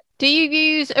about it. Do you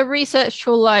use a research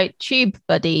tool like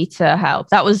TubeBuddy to help?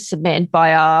 That was submitted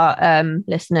by our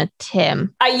listener,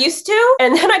 Tim. I used to,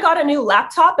 and then I got a new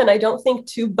laptop and I don't think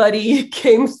TubeBuddy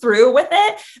came through with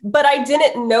it, but I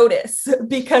didn't notice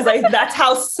because that's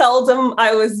how seldom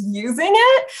I was using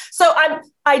it. So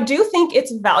I do think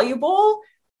it's valuable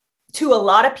to a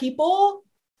lot of people,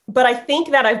 but I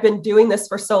think that I've been doing this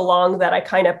for so long that I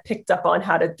kind of picked up on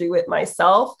how to do it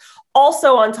myself.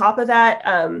 Also, on top of that,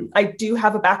 I do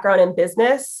have a background in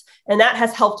business, and that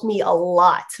has helped me a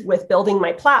lot with building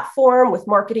my platform, with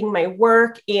marketing my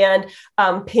work, and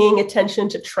paying attention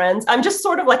to trends. I'm just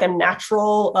sort of like a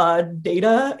natural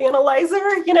data analyzer,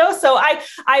 so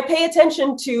I pay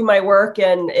attention to my work,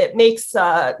 and it makes,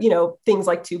 things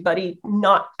like TubeBuddy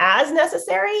not as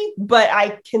necessary, but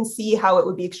I can see how it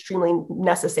would be extremely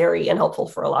necessary and helpful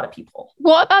for a lot of people.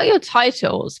 What about your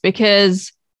titles?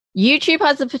 Because YouTube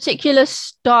has a particular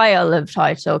style of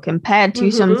title compared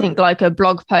to something like a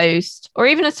blog post or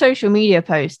even a social media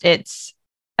post.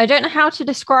 I don't know how to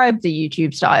describe the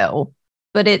YouTube style,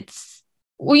 but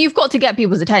you've got to get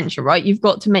people's attention, right? You've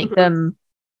got to make them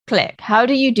click. How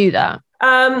do you do that?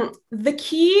 The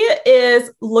key is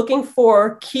looking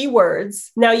for keywords.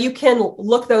 Now you can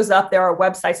look those up. There are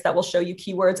websites that will show you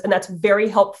keywords, and that's very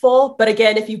helpful. But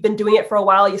again, if you've been doing it for a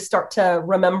while, you start to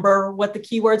remember what the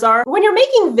keywords are. When you're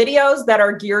making videos that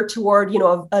are geared toward,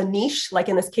 a niche, like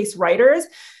in this case, writers,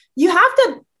 you have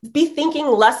to be thinking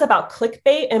less about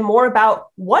clickbait and more about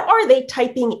what are they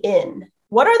typing in?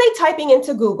 What are they typing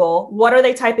into Google? What are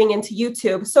they typing into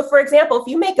YouTube? So for example, if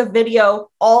you make a video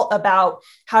all about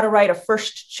how to write a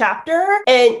first chapter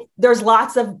and there's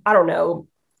lots of,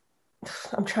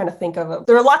 I'm trying to think of it.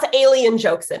 There are lots of alien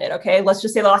jokes in it. Okay. Let's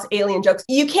just say lots of alien jokes.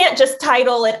 You can't just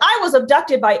title it, I was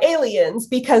abducted by aliens,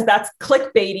 because that's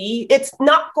clickbaity. It's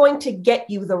not going to get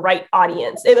you the right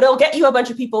audience. It'll get you a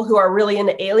bunch of people who are really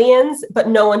into aliens, but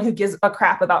no one who gives a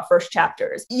crap about first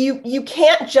chapters. You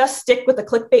can't just stick with the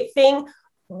clickbait thing.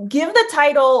 give the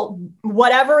title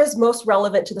whatever is most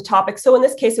relevant to the topic. So in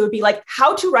this case, it would be like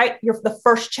how to write the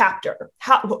first chapter,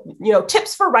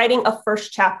 tips for writing a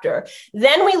first chapter.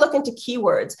 Then we look into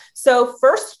keywords. So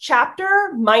first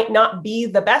chapter might not be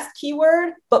the best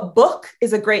keyword, but book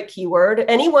is a great keyword.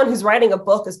 Anyone who's writing a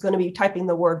book is going to be typing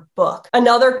the word book.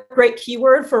 Another great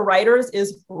keyword for writers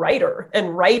is writer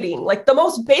and writing, like the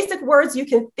most basic words you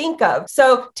can think of.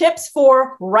 So tips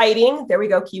for writing, there we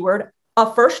go, keyword,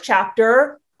 a first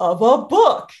chapter of a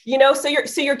book, so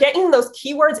you're getting those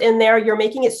keywords in there. You're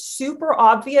making it super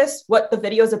obvious what the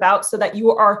video is about so that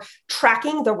you are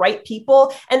tracking the right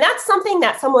people. And that's something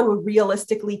that someone would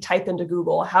realistically type into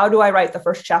Google. How do I write the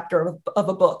first chapter of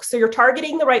a book? So you're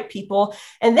targeting the right people.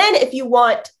 And then if you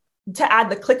want to add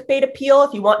the clickbait appeal,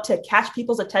 if you want to catch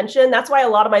people's attention, that's why a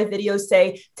lot of my videos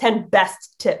say 10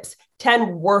 best tips,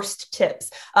 10 worst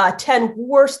tips, 10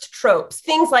 worst tropes,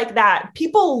 things like that.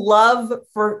 People love,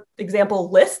 for example,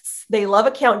 lists. They love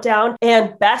a countdown,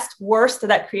 and best, worst,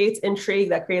 that creates intrigue,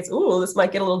 that creates, ooh, this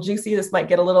might get a little juicy. This might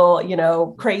get a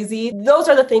little, crazy. Those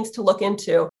are the things to look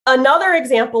into. Another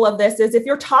example of this is if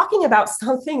you're talking about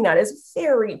something that is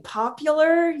very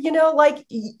popular,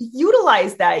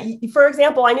 utilize that. For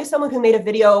example, I knew someone who made a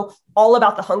video all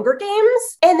about the Hunger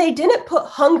Games, and they didn't put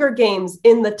Hunger Games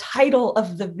in the title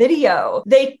of the video.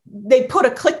 They put a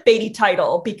clickbaity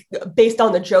title based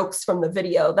on the jokes from the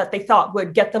video that they thought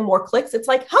would get them more clicks. It's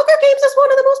like, Hunger Games is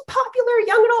one of the most popular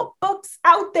young adult books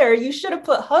out there. You should have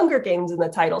put Hunger Games in the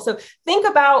title. So think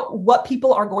about what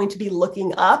people are going to be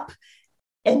looking up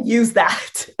and use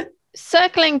that.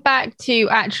 Circling back to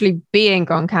actually being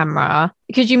on camera,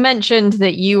 because you mentioned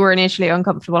that you were initially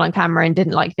uncomfortable on camera and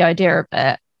didn't like the idea of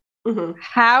it. Mm-hmm.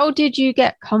 How did you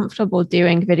get comfortable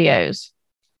doing videos?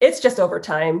 It's just over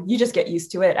time. You just get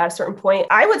used to it at a certain point.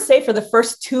 I would say for the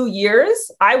first 2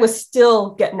 years, I was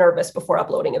still get nervous before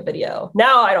uploading a video.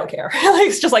 Now I don't care.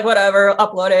 It's just like, whatever,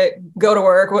 upload it, go to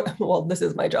work. Well, this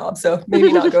is my job, so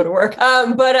maybe not go to work.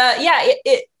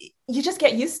 You just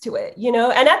get used to it,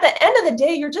 and at the end of the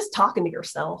day, you're just talking to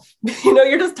yourself,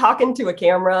 you're just talking to a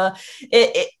camera.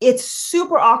 It's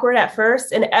super awkward at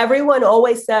first. And everyone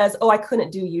always says, oh, I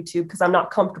couldn't do YouTube because I'm not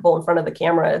comfortable in front of the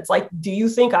camera. It's like, do you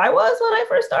think I was when I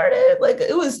first started? Like,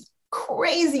 it was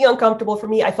crazy uncomfortable for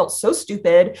me. I felt so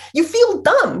stupid. You feel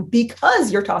dumb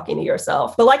because you're talking to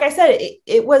yourself. But like I said,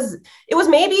 it was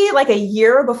maybe like a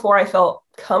year before I felt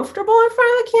comfortable in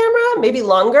front of the camera, maybe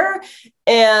longer.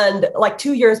 And like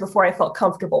 2 years before I felt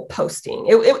comfortable posting.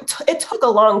 It took a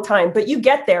long time, but you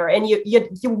get there, and you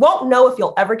won't know if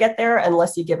you'll ever get there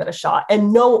unless you give it a shot.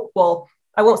 And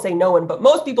I won't say no one, but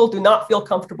most people do not feel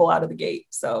comfortable out of the gate.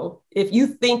 So if you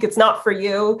think it's not for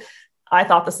you, I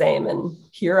thought the same, and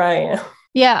here I am.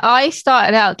 Yeah, I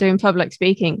started out doing public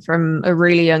speaking from a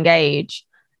really young age.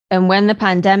 And when the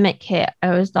pandemic hit,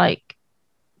 I was like,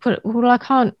 well, I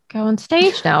can't go on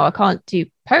stage now. I can't do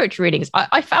poetry readings.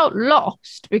 I felt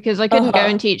lost because I couldn't go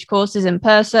and teach courses in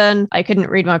person. I couldn't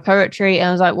read my poetry. And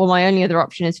I was like, well, my only other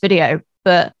option is video.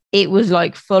 But it was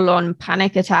like full on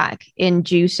panic attack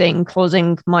inducing,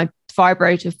 causing my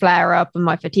fibro to flare up and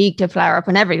my fatigue to flare up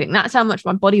and everything. That's how much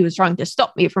my body was trying to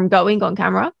stop me from going on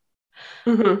camera.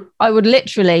 Mm-hmm. I would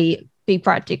literally be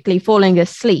practically falling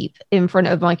asleep in front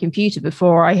of my computer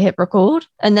before I hit record.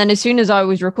 And then as soon as I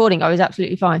was recording, I was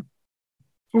absolutely fine.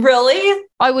 Really?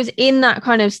 I was in that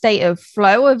kind of state of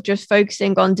flow of just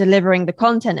focusing on delivering the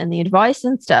content and the advice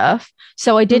and stuff.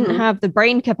 So I didn't have the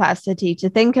brain capacity to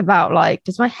think about, like,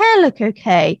 does my hair look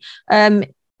okay?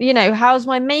 How's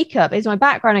my makeup? Is my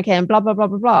background okay? And blah, blah, blah,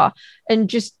 blah, blah. And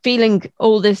just feeling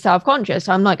all this self-conscious.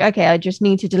 I'm like, okay, I just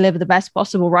need to deliver the best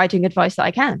possible writing advice that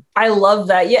I can. I love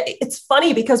that. Yeah, it's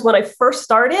funny because when I first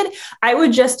started, I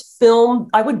would just film.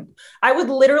 I would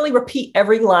literally repeat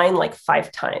every line like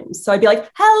 5 times. So I'd be like,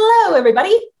 hello,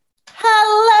 everybody.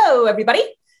 Hello, everybody.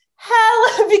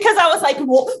 Hell, because I was like,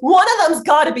 well, one of them's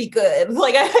got to be good.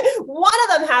 Like, one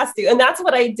of them has to. And that's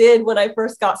what I did when I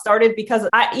first got started, because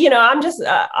I'm just,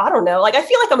 I don't know, like, I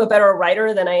feel like I'm a better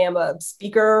writer than I am a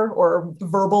speaker or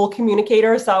verbal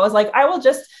communicator. So I was like, I will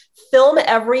just film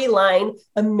every line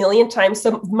a million times.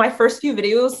 So my first few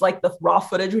videos, like the raw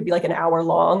footage would be like an hour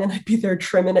long and I'd be there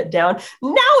trimming it down.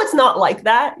 Now it's not like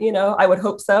that, I would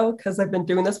hope so, because I've been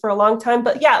doing this for a long time.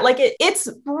 But yeah, like it's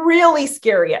really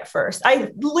scary at first.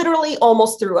 I literally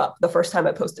almost threw up the first time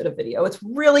I posted a video. It's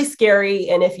really scary.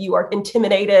 And if you are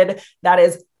intimidated, that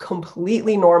is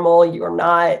completely normal. You're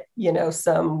not,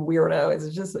 some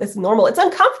weirdo. It's normal. It's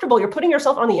uncomfortable. You're putting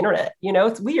yourself on the internet.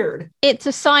 It's weird. It's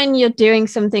a sign you're doing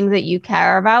something that you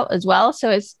care about as well. So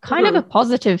it's kind of a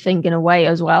positive thing in a way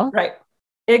as well. Right.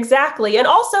 Exactly. And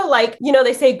also, like,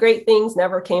 they say great things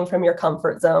never came from your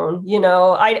comfort zone.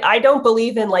 I don't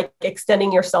believe in like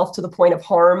extending yourself to the point of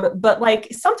harm, but like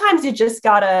sometimes you just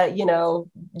gotta,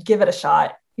 give it a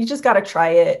shot. You just got to try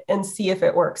it and see if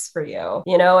it works for you,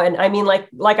 And I mean, like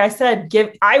I said,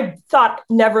 I thought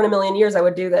never in a million years I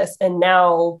would do this. And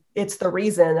now it's the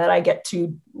reason that I get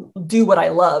to do what I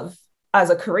love as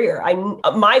a career.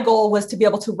 My goal was to be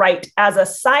able to write as a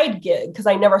side gig because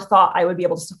I never thought I would be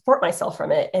able to support myself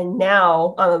from it. And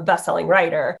now I'm a best-selling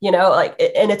writer,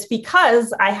 and it's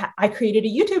because I created a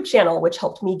YouTube channel, which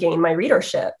helped me gain my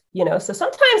readership, so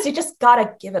sometimes you just got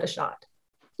to give it a shot.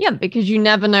 Yeah, because you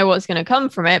never know what's going to come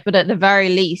from it. But at the very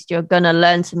least, you're going to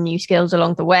learn some new skills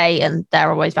along the way, and they're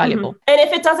always valuable. And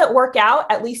if it doesn't work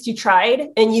out, at least you tried,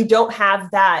 and you don't have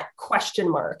that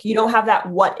question mark. You don't have that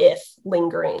what if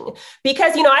lingering.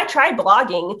 Because, I tried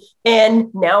blogging and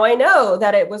now I know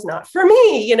that it was not for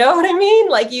me. You know what I mean?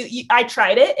 Like I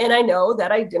tried it and I know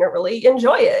that I didn't really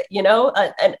enjoy it,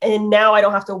 and now I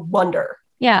don't have to wonder.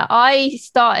 Yeah, I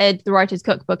started the Writer's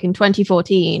Cookbook in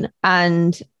 2014,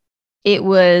 and it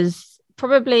was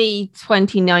probably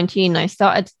 2019. I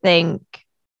started to think,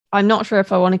 I'm not sure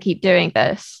if I want to keep doing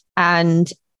this.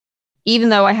 And even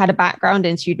though I had a background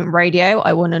in student radio,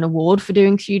 I won an award for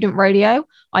doing student radio.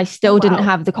 I still didn't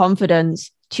have the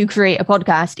confidence to create a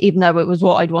podcast, even though it was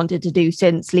what I'd wanted to do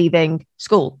since leaving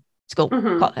school,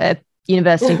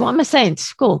 university. What am I saying?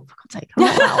 School, for God's sake. I'm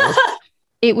not old.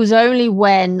 It was only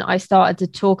when I started to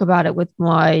talk about it with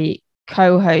my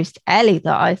co-host, Ellie,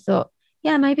 that I thought,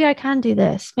 yeah, maybe I can do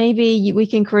this. Maybe we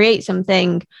can create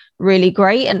something really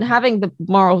great. And having the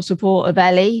moral support of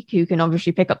Ellie, who can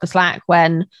obviously pick up the slack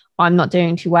when I'm not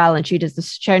doing too well and she does the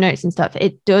show notes and stuff,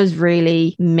 it does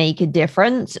really make a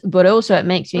difference. But also it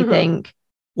makes me think,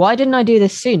 why didn't I do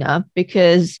this sooner?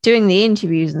 Because doing the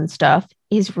interviews and stuff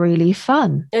is really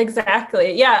fun.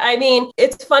 Exactly. Yeah. I mean,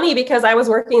 it's funny because I was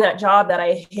working that job that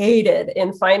I hated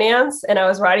in finance, and I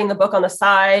was writing the book on the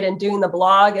side and doing the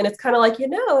blog. And it's kind of like,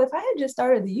 if I had just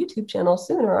started the YouTube channel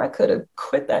sooner, I could have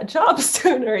quit that job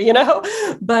sooner,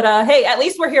 but hey, at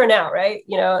least we're here now, right?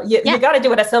 You got to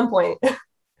do it at some point.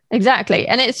 Exactly.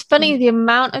 And it's funny the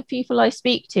amount of people I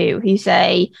speak to who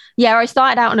say, yeah, I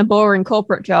started out in a boring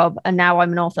corporate job and now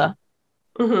I'm an author.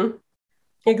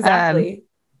 Exactly.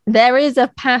 There is a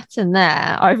pattern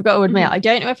there. I've got to admit, I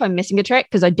don't know if I'm missing a trick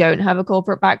because I don't have a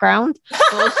corporate background.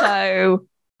 Also,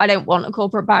 I don't want a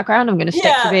corporate background. I'm going to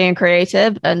stick to being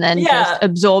creative and then just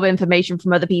absorb information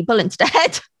from other people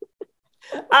instead.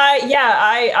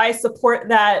 I support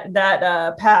that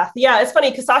path. Yeah, it's funny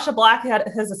because Sasha Black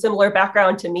has a similar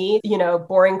background to me,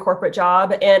 boring corporate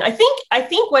job. And I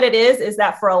think what it is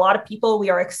that for a lot of people,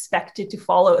 we are expected to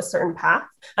follow a certain path.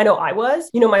 I know I was,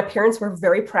 my parents were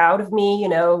very proud of me,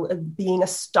 being a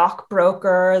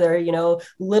stockbroker. They're,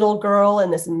 little girl in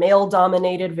this male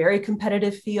dominated, very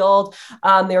competitive field.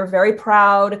 They were very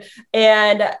proud.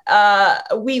 And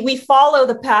we follow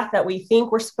the path that we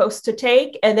think we're supposed to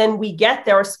take. And then we get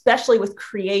there, especially with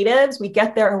creatives, we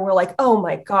get there and we're like, oh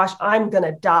my gosh, I'm going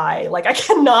to die. Like, I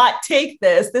cannot take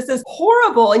this. This is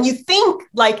horrible. And you think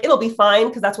like it'll be fine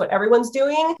because that's what everyone's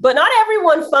doing, but not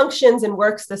everyone functions and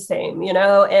works the same,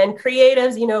 and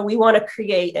creatives, we want to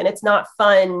create, and it's not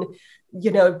fun,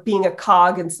 being a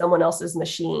cog in someone else's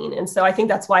machine. And so I think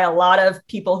that's why a lot of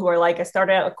people who are like, I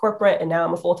started out in corporate and now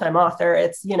I'm a full-time author,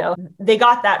 it's, they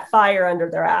got that fire under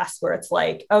their ass where it's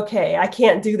like, okay, I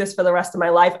can't do this for the rest of my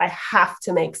life. I have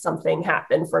to make something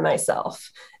happen for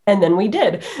myself. And then we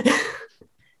did.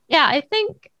 Yeah, I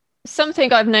think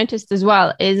something I've noticed as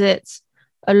well is it's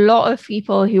a lot of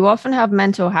people who often have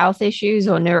mental health issues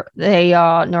or they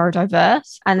are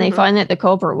neurodiverse, and they find that the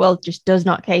corporate world just does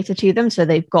not cater to them. So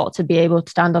they've got to be able to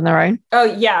stand on their own. Oh,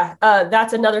 yeah.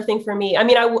 That's another thing for me. I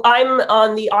mean, I'm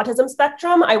on the autism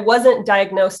spectrum. I wasn't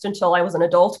diagnosed until I was an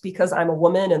adult because I'm a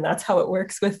woman, and that's how it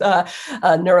works with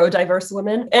neurodiverse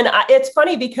women. And it's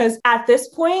funny because at this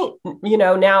point,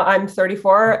 now I'm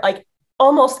 34, like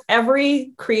almost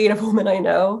every creative woman I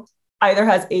know either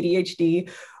has ADHD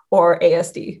or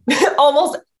ASD,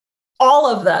 almost all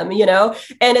of them,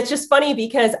 and it's just funny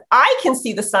because I can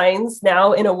see the signs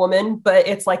now in a woman, but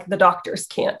it's like the doctors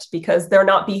can't because they're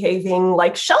not behaving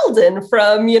like Sheldon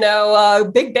from,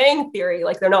 Big Bang Theory.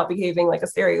 Like they're not behaving like a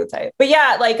stereotype. But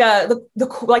yeah, like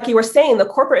like you were saying, the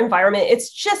corporate environment,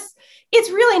 it's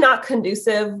really not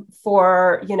conducive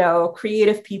for,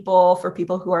 creative people, for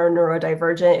people who are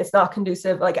neurodivergent. It's not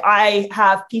conducive. Like I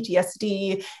have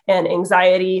PTSD and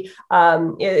anxiety.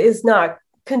 It is not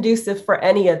conducive for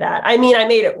any of that. I mean, I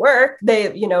made it work.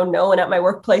 They, no one at my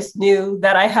workplace knew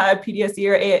that I had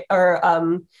PTSD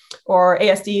or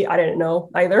ASD. I didn't know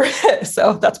either.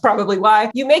 So that's probably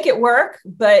why. You make it work,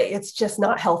 but it's just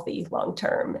not healthy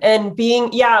long-term. And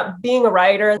being a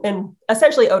writer and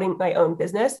essentially owning my own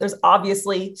business, there's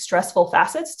obviously stressful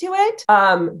facets to it.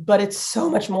 But it's so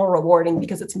much more rewarding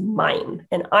because it's mine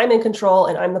and I'm in control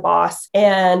and I'm the boss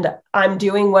and I'm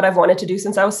doing what I've wanted to do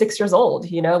since I was 6 years old,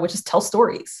 which is tell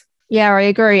stories. Yeah, I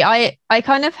agree. I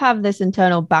kind of have this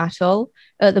internal battle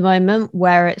at the moment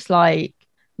where it's like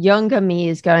younger me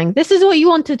is going, this is what you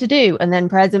wanted to do. And then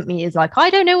present me is like, I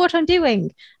don't know what I'm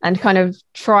doing. And kind of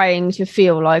trying to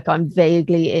feel like I'm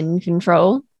vaguely in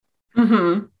control.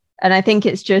 Mm-hmm. And I think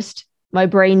it's just my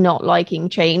brain not liking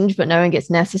change, but knowing it's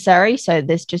necessary. So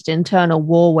this just internal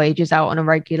war wages out on a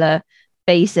regular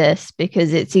basis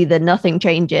because it's either nothing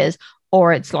changes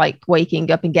or it's like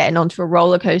waking up and getting onto a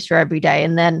roller coaster every day.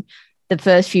 And then the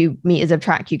first few meters of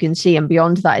track you can see, and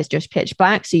beyond that is just pitch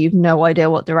black. So you've no idea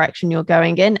what direction you're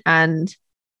going in, and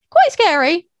quite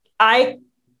scary. I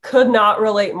could not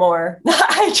relate more.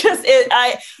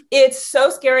 It's so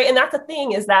scary. And that's the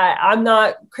thing, is that I'm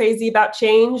not crazy about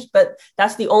change, but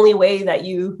that's the only way that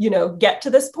you get to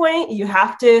this point. You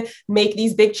have to make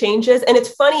these big changes. And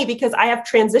it's funny because I have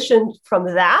transitioned from,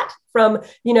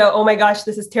 oh my gosh,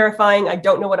 this is terrifying, I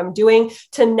don't know what I'm doing,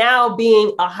 to now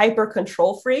being a hyper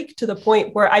control freak, to the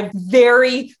point where I'm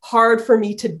very hard for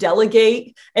me to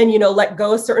delegate and, let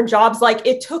go of certain jobs. Like,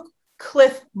 it took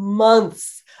Cliff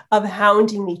months of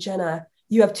hounding me, Jenna,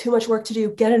 you have too much work to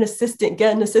do. Get an assistant.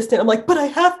 I'm like, but I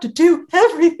have to do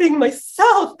everything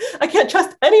myself. I can't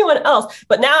trust anyone else.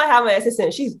 But now I have my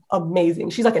assistant. She's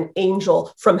amazing. She's like an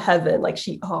angel from heaven. Like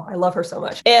I love her so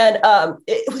much. And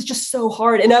it was just so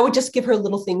hard. And I would just give her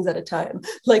little things at a time.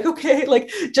 Like, okay, like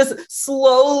just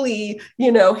slowly,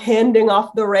 handing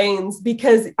off the reins,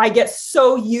 because I get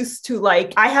so used to,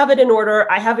 like, I have it in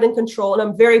order. I have it in control, and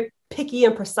I'm very picky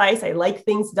and precise. I like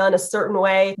things done a certain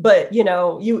way, but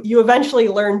you eventually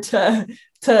learn to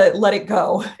let it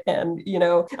go. And,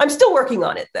 I'm still working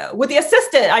on it though. With the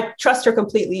assistant, I trust her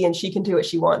completely and she can do what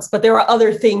she wants. But there are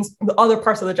other things, other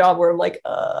parts of the job where I'm like,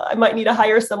 I might need to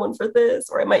hire someone for this,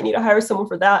 or I might need to hire someone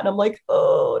for that. And I'm like,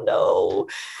 oh no,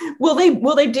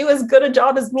 will they do as good a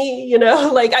job as me?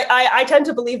 Like I tend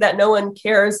to believe that no one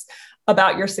cares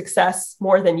about your success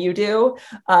more than you do.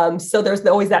 So there's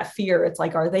always that fear. It's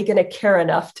like, are they going to care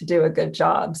enough to do a good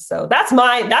job? So that's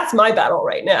my battle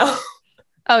right now.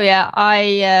 Oh yeah,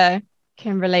 I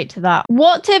can relate to that.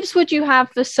 What tips would you have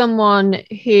for someone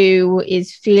who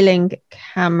is feeling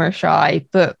camera shy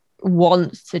but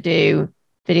wants to do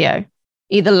video,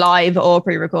 either live or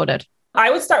pre-recorded? I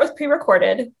would start with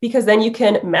pre-recorded, because then you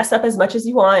can mess up as much as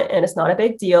you want and it's not a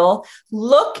big deal.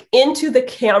 Look into the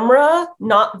camera,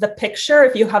 not the picture.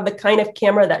 If you have the kind of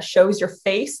camera that shows your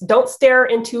face, don't stare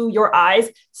into your eyes,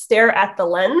 stare at the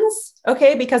lens.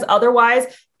 Okay. Because otherwise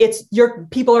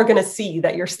people are going to see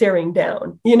that you're staring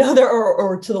down,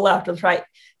 or to the left or the right.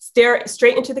 Stare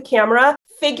straight into the camera.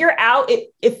 Figure out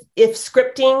if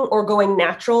scripting or going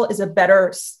natural is a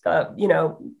better,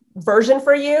 version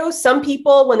for you. Some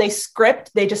people, when they script,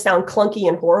 they just sound clunky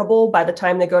and horrible by the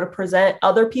time they go to present.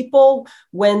 Other people,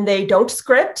 when they don't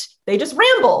script, they just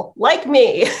ramble like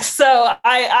me. So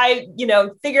I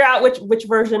figure out which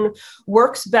version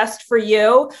works best for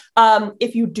you.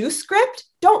 If you do script,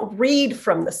 don't read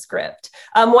from the script.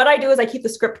 What I do is I keep the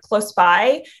script close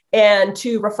by, and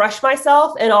to refresh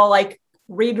myself, and I'll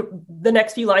read the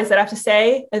next few lines that I have to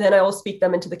say, and then I will speak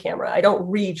them into the camera. I don't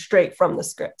read straight from the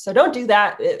script. So don't do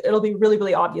that. It'll be really,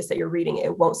 really obvious that you're reading it.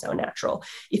 It won't sound natural.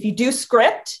 If you do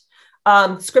script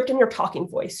in your talking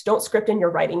voice. Don't script in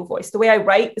your writing voice. The way I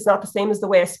write is not the same as the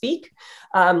way I speak.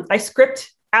 I script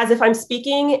as if I'm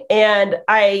speaking, and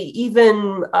I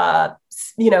even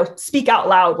speak out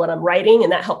loud when I'm writing,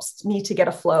 and that helps me to get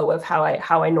a flow of how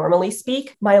I normally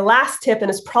speak. My last tip, and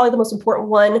it's probably the most important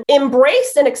one: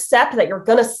 embrace and accept that you're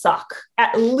gonna suck,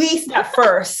 at least at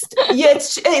first.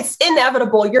 It's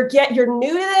inevitable. You're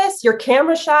new to this, you're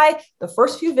camera shy. The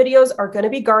first few videos are gonna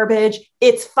be garbage.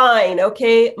 It's fine,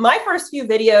 okay? My first few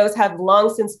videos have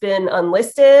long since been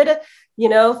unlisted,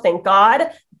 thank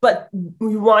God. But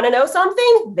you want to know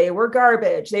something? They were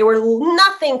garbage. They were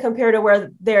nothing compared to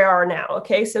where they are now.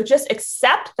 Okay. So just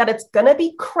accept that it's going to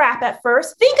be crap at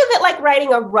first. Think of it like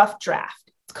writing a rough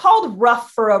draft. It's called rough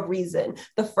for a reason.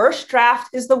 The first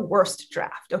draft is the worst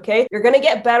draft. Okay. You're going to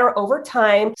get better over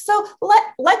time. So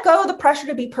let go of the pressure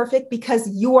to be perfect, because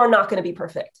you are not going to be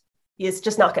perfect. It's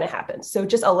just not going to happen. So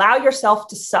just allow yourself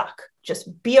to suck.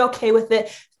 Just be okay with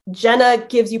it. Jenna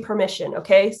gives you permission.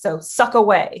 Okay. So suck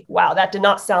away. Wow. That did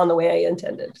not sound the way I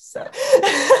intended. So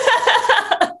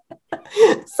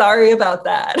sorry about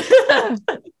that.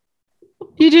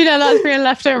 You do know that's being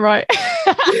left and right.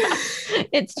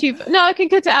 It's too. No, I can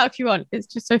cut it out if you want. It's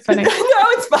just so funny. No,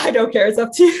 it's fine. I don't care. It's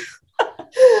up to you.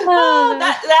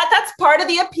 That's part of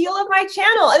the appeal of my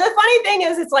channel. And the funny thing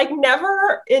is, it's like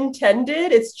never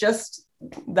intended. It's just,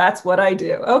 that's what I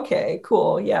do. Okay,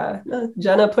 cool. Yeah.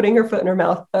 Jenna putting her foot in her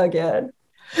mouth again.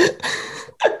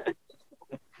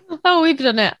 Oh, we've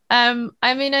done it.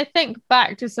 I mean, I think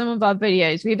back to some of our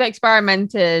videos, we've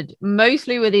experimented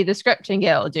mostly with either scripting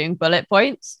it or doing bullet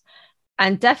points.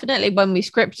 And definitely when we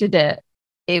scripted it,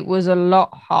 it was a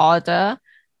lot harder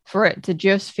for it to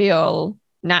just feel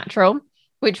natural,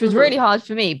 which was really hard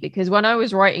for me because when I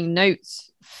was writing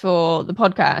notes for the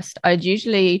podcast, I'd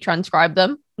usually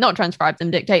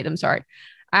dictate them, sorry.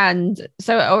 And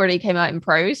so it already came out in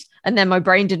prose. And then my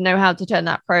brain didn't know how to turn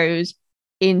that prose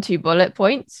into bullet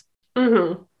points.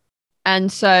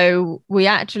 And so we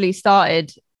actually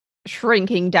started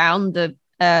shrinking down the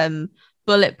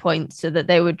bullet points so that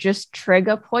they would just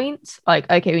trigger points. Like,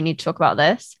 okay, we need to talk about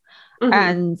this.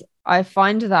 And I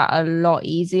find that a lot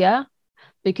easier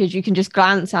because you can just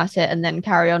glance at it and then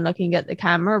carry on looking at the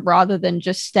camera rather than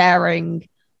just staring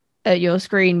at your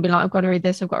screen, being like, I've got to read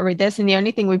this, I've got to read this. And the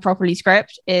only thing we properly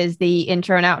script is the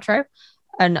intro and outro.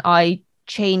 And I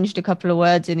changed a couple of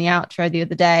words in the outro the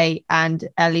other day and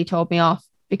Ellie told me off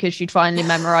because she'd finally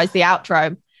memorized the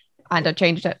outro and I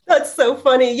changed it. That's so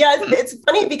funny. Yeah, it's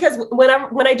funny because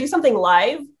when I do something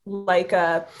live, like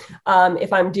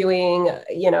if I'm doing,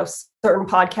 certain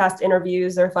podcast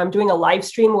interviews, or if I'm doing a live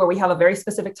stream where we have a very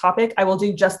specific topic, I will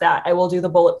do just that. I will do the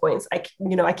bullet points. I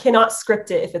cannot script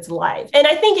it if it's live. And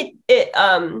I think it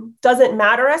doesn't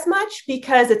matter as much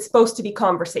because it's supposed to be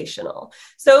conversational.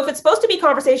 So if it's supposed to be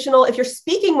conversational, if you're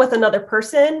speaking with another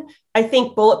person, I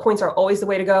think bullet points are always the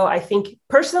way to go. I think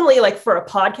personally, like for a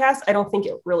podcast, I don't think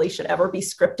it really should ever be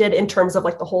scripted in terms of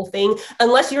like the whole thing,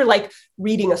 unless you're like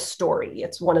reading a story.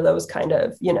 It's one of those kind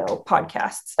of,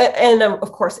 podcasts. And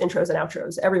of course, intros and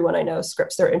outros. Everyone I know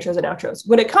scripts their intros and outros.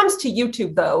 When it comes to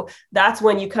YouTube, though, that's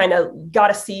when you kind of got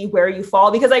to see where you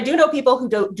fall, because I do know people who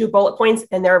do bullet points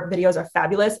and their videos are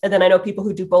fabulous. And then I know people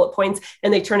who do bullet points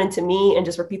and they turn into me and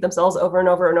just repeat themselves over and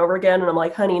over and over again. And I'm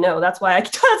like, honey, no, that's why I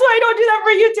don't do that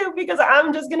for YouTube, because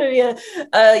I'm just going to be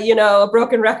a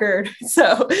broken record.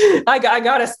 So I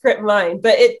got to script mine,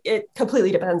 but it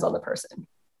completely depends on the person.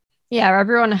 Yeah,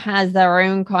 everyone has their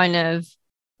own kind of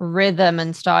rhythm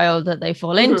and style that they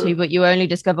fall into, but you only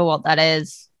discover what that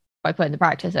is by putting the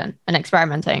practice in and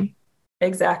experimenting.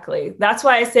 Exactly. That's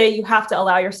why I say you have to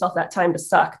allow yourself that time to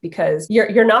suck, because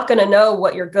you're not going to know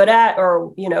what you're good at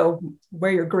or,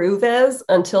 where your groove is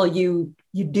until you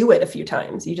do it a few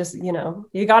times. You just,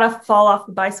 you got to fall off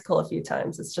the bicycle a few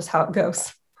times. It's just how it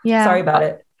goes. Yeah. Sorry about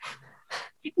it.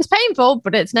 It's painful,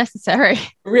 but it's necessary.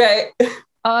 Right.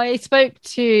 I spoke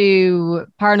to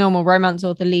paranormal romance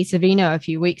author Lisa Vino a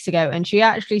few weeks ago, and she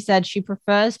actually said she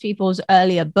prefers people's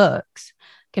earlier books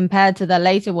compared to their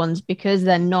later ones because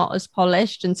they're not as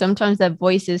polished and sometimes their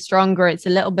voice is stronger. It's a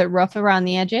little bit rough around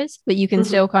the edges, but you can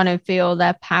still kind of feel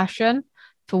their passion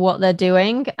for what they're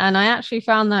doing. And I actually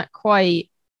found that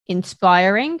quite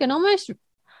inspiring and almost,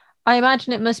 I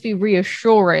imagine it must be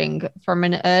reassuring from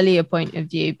an earlier point of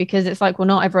view, because it's like, well,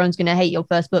 not everyone's going to hate your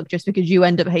first book just because you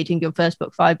end up hating your first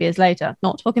book 5 years later.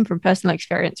 Not talking from personal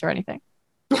experience or anything.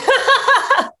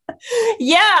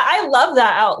 Yeah, I love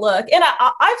that outlook. And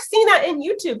I've seen that in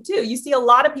YouTube too. You see a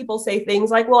lot of people say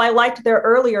things like, well, I liked their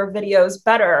earlier videos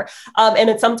better.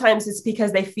 And sometimes it's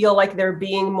because they feel like they're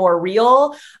being more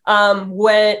real.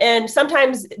 And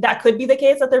sometimes that could be the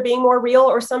case that they're being more real,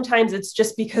 or sometimes it's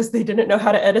just because they didn't know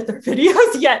how to edit their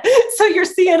videos yet. So you're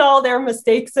seeing all their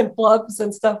mistakes and flubs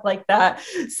and stuff like that.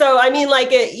 So, I mean,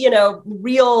 like,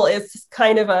 real is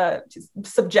kind of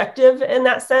subjective in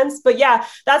that sense. But yeah,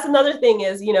 that's another thing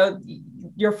is,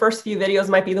 your first few videos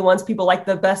might be the ones people like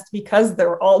the best because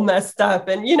they're all messed up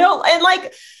and, and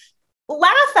like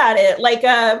laugh at it. Like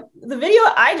the video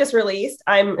I just released,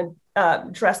 I'm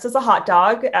dressed as a hot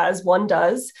dog, as one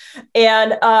does.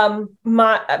 And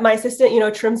my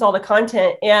assistant, trims all the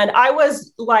content. And I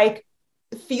was like,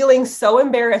 feeling so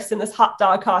embarrassed in this hot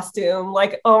dog costume,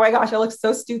 like, oh my gosh, I look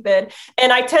so stupid.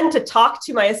 And I tend to talk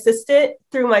to my assistant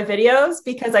through my videos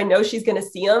because I know she's going to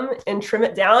see them and trim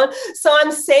it down. So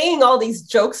I'm saying all these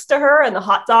jokes to her in the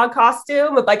hot dog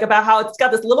costume, like about how it's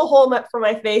got this little hole for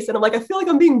my face. And I'm like, I feel like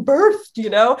I'm being birthed,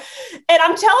 And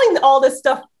I'm telling all this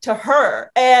stuff to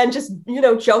her and just,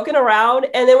 joking around.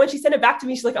 And then when she sent it back to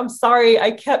me, she's like, I'm sorry,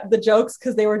 I kept the jokes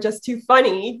because they were just too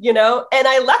funny, and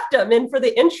I left them in for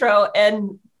the intro,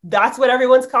 and that's what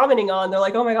everyone's commenting on. They're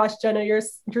like, oh my gosh, Jenna, you're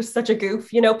such a goof.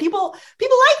 People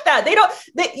like that.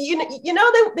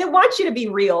 They want you to be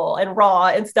real and raw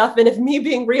and stuff. And if me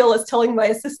being real is telling my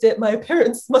assistant, my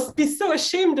parents must be so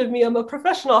ashamed of me, I'm a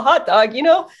professional hot dog,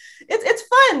 it's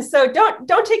fun. So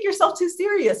don't take yourself too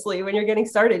seriously when you're getting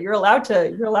started. You're allowed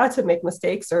to make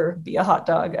mistakes or be a hot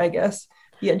dog, I guess.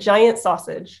 Be a giant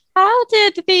sausage. How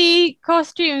did the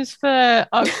costumes for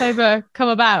October come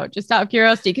about? Just out of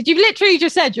curiosity, because you've literally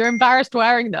just said you're embarrassed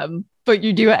wearing them, but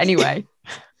you do it anyway.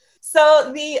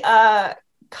 So the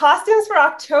costumes for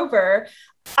October,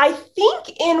 I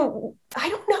think I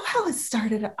don't know how it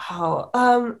started out.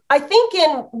 I think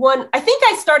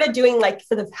I started doing, like,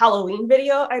 for the Halloween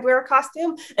video, I'd wear a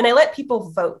costume and I let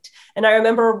people vote. And I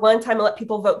remember one time I let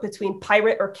people vote between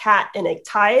pirate or cat, and it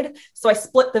tied. So I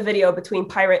split the video between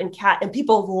pirate and cat, and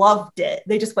people loved it.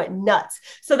 They just went nuts.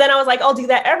 So then I was like, I'll do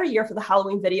that every year for the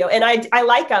Halloween video. And I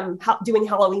like doing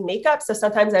Halloween makeup. So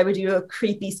sometimes I would do a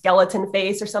creepy skeleton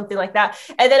face or something like that.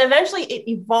 And then eventually it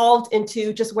evolved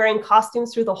into just wearing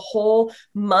costumes through the whole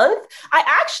month. I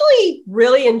actually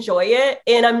really enjoy it,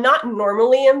 and I'm not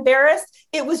normally embarrassed.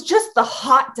 It was just the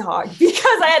hot dog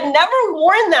because I had never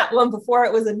worn that one before.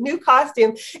 It was a new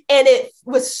costume, and it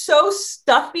was so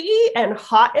stuffy and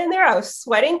hot in there. I was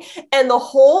sweating, and the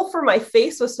hole for my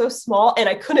face was so small, and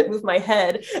I couldn't move my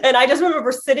head. And I just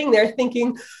remember sitting there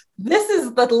thinking, this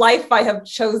is the life I have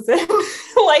chosen.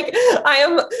 Like,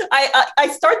 I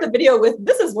start the video with,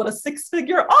 this is what a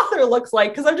six-figure author looks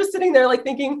like. Cause I'm just sitting there like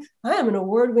thinking, I am an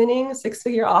award-winning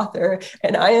six-figure author,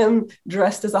 and I am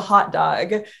dressed as a hot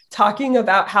dog talking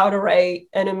about how to write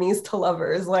enemies to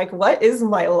lovers. Like, what is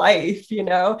my life?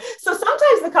 So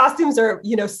sometimes the costumes are,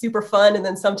 super fun. And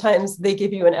then sometimes they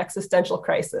give you an existential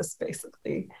crisis,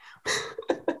 basically.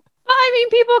 I mean,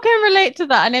 people can relate to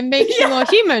that, and it makes you more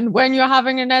human when you're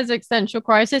having an existential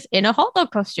crisis in a hot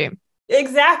dog costume.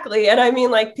 Exactly. And I mean,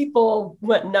 like, people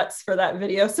went nuts for that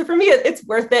video. So for me, it's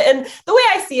worth it. And the way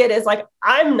I see it is, like,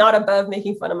 I'm not above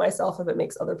making fun of myself if it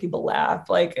makes other people laugh.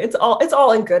 Like, it's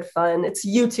all in good fun. It's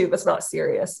YouTube. It's not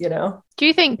serious, Do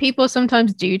you think people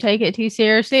sometimes do take it too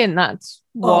seriously, and that's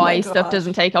why stuff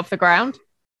doesn't take off the ground?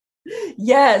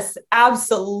 Yes,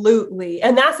 absolutely.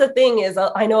 And that's the thing is,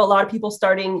 I know a lot of people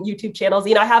starting YouTube channels.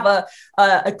 I have a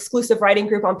exclusive writing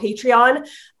group on Patreon.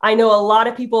 I know a lot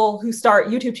of people who start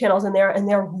YouTube channels in there, and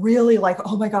they're really like,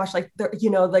 oh my gosh, like, they're,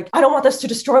 like, I don't want this to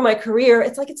destroy my career.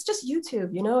 It's like, it's just YouTube,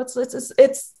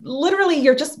 it's literally,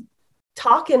 you're just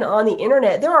talking on the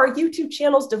internet. There are YouTube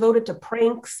channels devoted to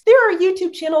pranks. There are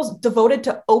YouTube channels devoted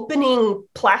to opening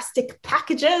plastic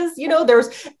packages.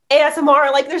 There's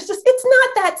ASMR. Like, it's not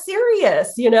that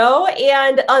serious,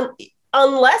 and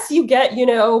unless you get,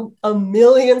 1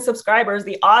 million subscribers,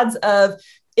 the odds of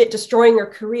it destroying your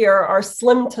career are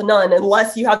slim to none,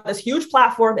 unless you have this huge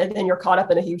platform and then you're caught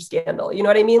up in a huge scandal. You know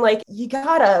what I mean? Like, you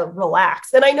gotta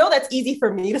relax. And I know that's easy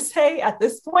for me to say at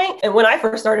this point. And when I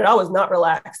first started, I was not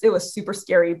relaxed. It was super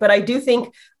scary. But I do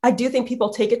think people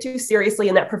take it too seriously,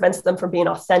 and that prevents them from being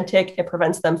authentic. It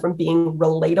prevents them from being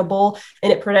relatable,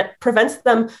 and it prevents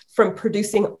them from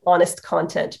producing honest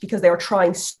content, because they are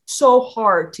trying so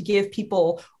hard to give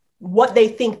people what they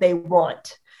think they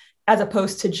want, as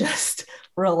opposed to just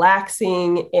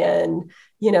relaxing and,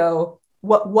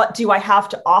 what do I have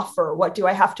to offer? What do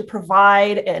I have to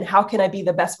provide? And how can I be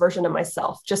the best version of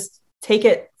myself? Just take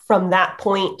it from that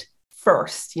point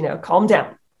first, calm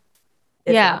down.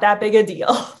 It's not that big a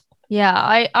deal.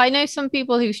 Yeah, I know some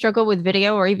people who struggle with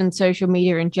video or even social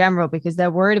media in general because they're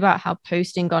worried about how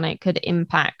posting on it could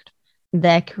impact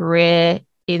their career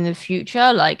in the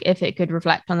future, like if it could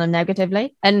reflect on them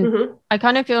negatively. And I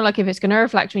kind of feel like if it's going to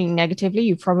reflect on you negatively,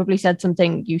 you've probably said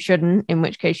something you shouldn't, in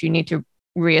which case you need to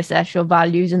reassess your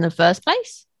values in the first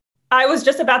place. I was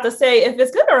just about to say, if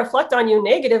it's going to reflect on you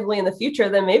negatively in the future,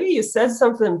 then maybe you said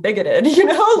something bigoted, and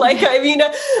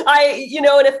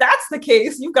if that's the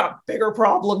case, you've got bigger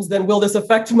problems than, will this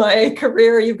affect my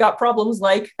career? You've got problems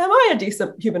like, am I a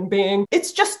decent human being?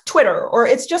 It's just Twitter, or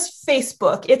it's just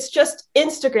Facebook. It's just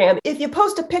Instagram. If you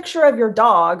post a picture of your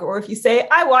dog, or if you say,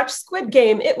 I watched Squid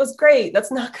Game, it was great,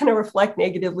 that's not going to reflect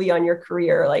negatively on your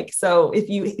career. Like, so if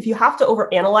you have to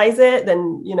overanalyze it,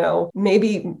 then,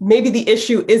 maybe the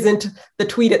issue isn't the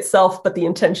tweet itself, but the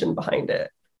intention behind it.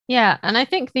 Yeah. And I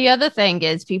think the other thing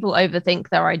is people overthink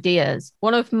their ideas.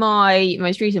 One of my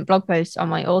most recent blog posts on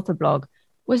my author blog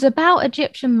was about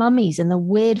Egyptian mummies and the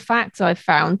weird facts I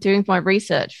found doing my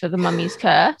research for the Mummy's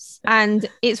Curse. And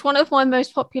it's one of my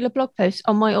most popular blog posts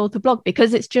on my author blog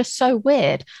because it's just so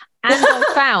weird. And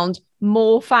I found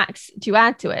more facts to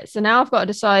add to it. So now I've got to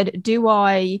decide, do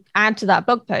I add to that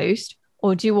blog post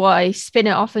or do I spin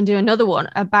it off and do another one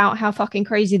about how fucking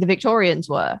crazy the Victorians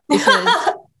were?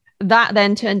 Because that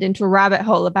then turned into a rabbit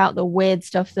hole about the weird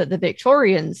stuff that the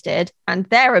Victorians did and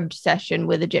their obsession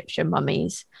with Egyptian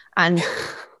mummies. And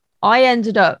I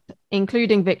ended up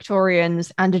including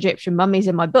Victorians and Egyptian mummies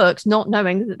in my books, not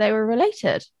knowing that they were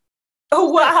related. Oh,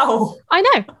 wow. I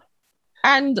know.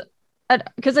 And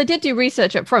because I did do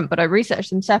research up front, but I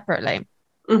researched them separately.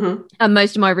 Mm-hmm. And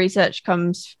most of my research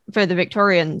comes for the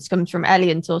Victorians comes from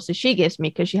Ellie and sources she gives me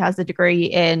because she has a degree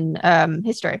in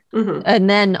history. Mm-hmm. And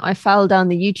then I fell down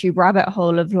the YouTube rabbit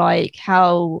hole of like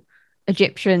how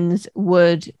Egyptians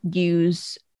would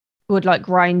like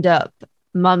grind up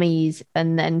mummies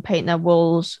and then paint their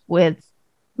walls with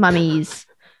mummies.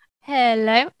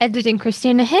 Hello, editing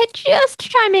Christina here, just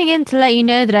chiming in to let you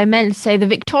know that I meant to say the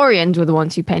Victorians were the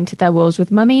ones who painted their walls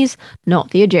with mummies,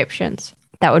 not the Egyptians.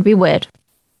 That would be weird.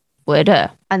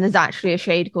 Weirder. And there's actually a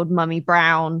shade called Mummy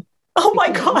Brown. Oh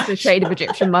my god! The shade of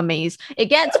Egyptian mummies. It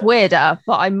gets weirder,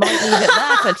 but I might leave it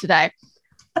there for today.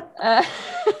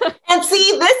 And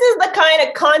see, this is the kind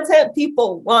of content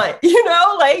people want,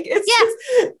 like it's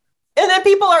just, and then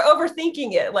people are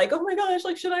overthinking it. Like, oh my gosh,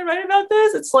 like, should I write about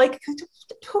this? It's like,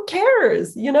 who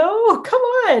cares? Come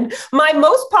on. My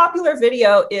most popular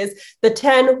video is the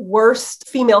 10 worst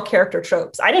female character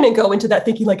tropes. I didn't go into that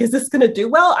thinking like, is this going to do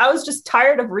well? I was just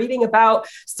tired of reading about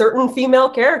certain female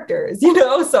characters,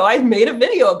 so I made a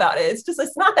video about it.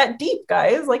 It's not that deep,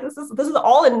 guys. Like this is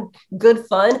all in good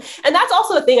fun. And that's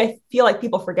also a thing I feel like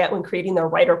people forget when creating their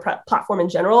writer platform in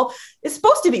general. It's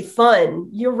supposed to be fun.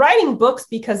 You're writing books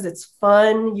because it's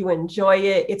fun, you enjoy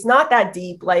it. It's not that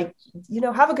deep. Like,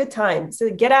 have a good time. So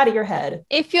get out of your head.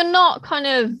 If you're not kind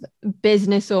of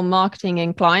business or marketing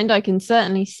inclined, I can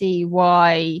certainly see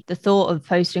why the thought of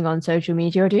posting on social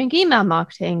media or doing email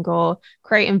marketing or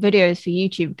creating videos for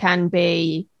YouTube can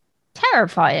be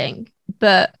terrifying.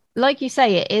 But like you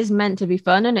say, it is meant to be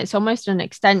fun and it's almost an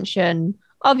extension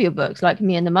of your books, like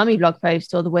me and the Mummy blog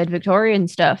post or the Weird Victorian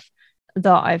stuff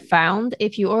that I've found.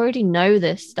 If you already know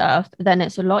this stuff, then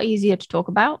it's a lot easier to talk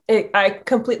about. I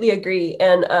completely agree.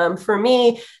 And for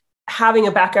me, having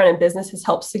a background in business has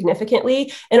helped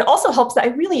significantly. And it also helps that I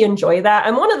really enjoy that.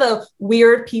 I'm one of the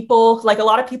weird people, like a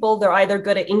lot of people, they're either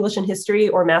good at English and history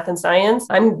or math and science.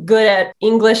 I'm good at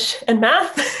English and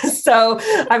math. So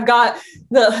I've got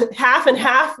the half and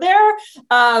half there.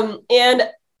 And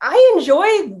I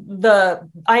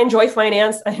enjoy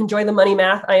finance. I enjoy the money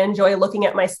math. I enjoy looking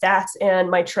at my stats and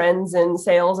my trends and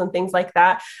sales and things like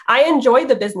that. I enjoy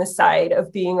the business side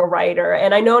of being a writer,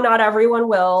 and I know not everyone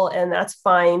will, and that's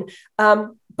fine.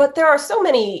 But there are so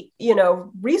many,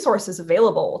 resources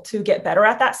available to get better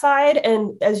at that side.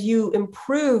 And as you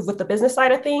improve with the business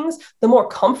side of things, the more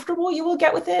comfortable you will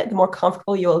get with it,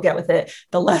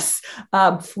 the less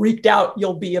freaked out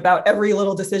you'll be about every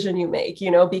little decision you make,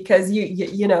 because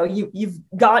you've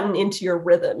gotten into your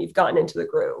rhythm, you've gotten into the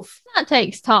groove. That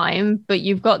takes time, but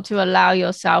you've got to allow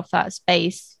yourself that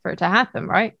space for it to happen,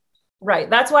 right? Right.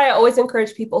 That's why I always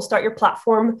encourage people, start your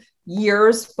platform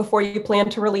years before you plan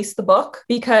to release the book,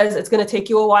 because it's going to take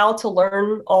you a while to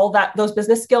learn those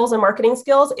business skills and marketing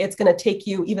skills. It's going to take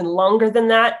you even longer than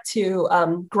that to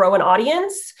grow an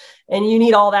audience. And you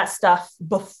need all that stuff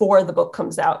before the book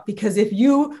comes out, because if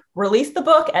you release the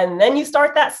book and then you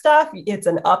start that stuff, it's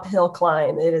an uphill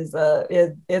climb. It's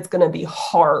going to be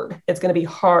hard. It's going to be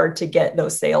hard to get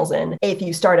those sales in if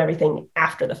you start everything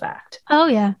after the fact. Oh,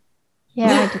 yeah.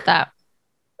 Yeah, I did that.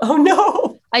 Oh,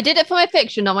 no. I did it for my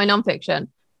fiction, not my nonfiction.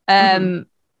 And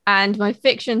my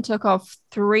fiction took off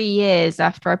 3 years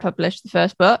after I published the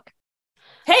first book.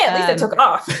 Hey, at least it took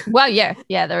off. Well, yeah,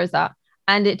 there is that.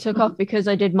 And it took off because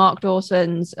I did Mark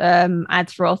Dawson's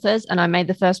ads for authors, and I made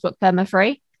the first book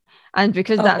perma-free. And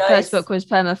because first book was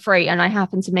perma-free, and I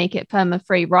happened to make it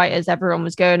perma-free right as everyone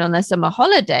was going on their summer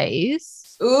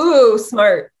holidays. Ooh,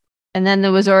 smart. And then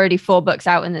there was already 4 books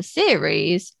out in the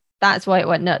series. That's why it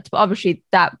went nuts. But obviously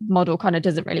that model kind of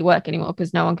doesn't really work anymore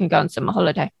because no one can go on summer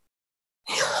holiday.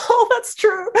 Oh, that's true.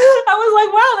 I was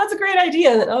like, wow, that's a great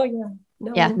idea. And then, oh,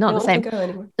 yeah. Not the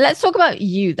same. Let's talk about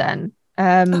you then.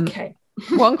 Okay.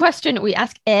 One question we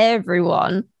ask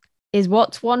everyone is,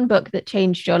 what's one book that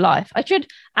changed your life? I should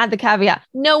add the caveat.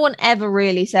 No one ever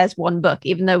really says one book,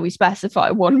 even though we specify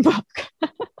one book.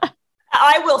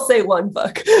 I will say one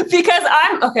book because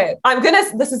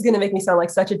this is going to make me sound like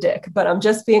such a dick, but I'm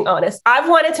just being honest. I've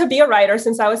wanted to be a writer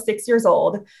since I was 6 years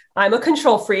old. I'm a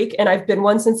control freak and I've been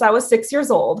one since I was 6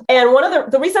 years old. And one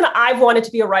of the reason I've wanted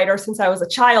to be a writer since I was a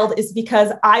child is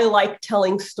because I like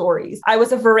telling stories. I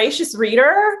was a voracious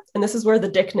reader, and this is where the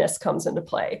dickness comes into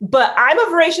play. But I'm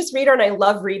a voracious reader and I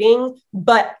love reading,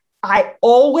 but I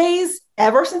always,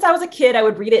 ever since I was a kid, I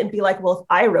would read it and be like, well, if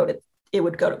I wrote it, it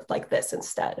would go like this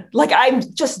instead. Like, I'm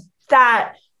just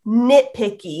that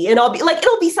nitpicky, and I'll be like,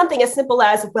 it'll be something as simple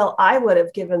as, well, I would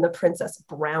have given the princess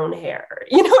brown hair.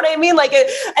 You know what I mean? Like,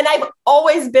 and I've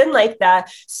always been like that.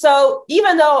 So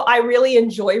even though I really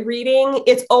enjoy reading,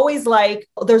 it's always like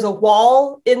there's a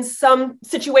wall in some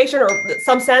situation or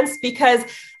some sense, because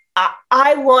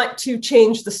I want to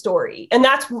change the story. And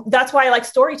that's why I like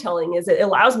storytelling, is it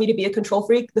allows me to be a control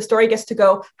freak. The story gets to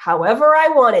go however I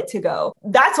want it to go.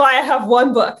 That's why I have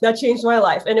one book that changed my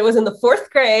life. And it was in the 4th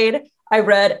grade. I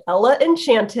read Ella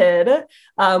Enchanted,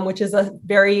 which is a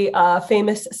very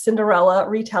famous Cinderella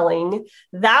retelling.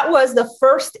 That was the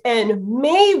first and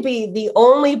maybe the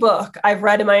only book I've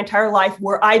read in my entire life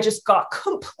where I just got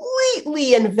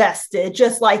completely invested.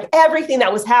 Just like everything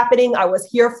that was happening, I was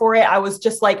here for it. I was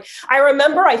just like, I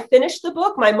remember I finished the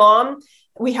book. My mom,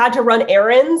 we had to run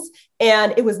errands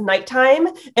and it was nighttime,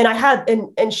 and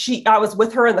I was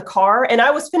with her in the car and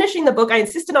I was finishing the book. I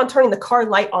insisted on turning the car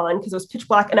light on because it was pitch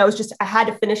black, and I had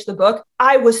to finish the book.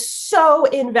 I was so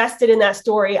invested in that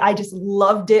story. I just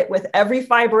loved it with every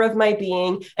fiber of my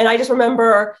being. And I just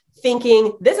remember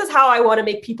thinking, this is how I want to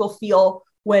make people feel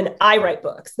when I write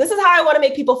books. This is how I want to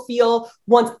make people feel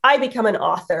once I become an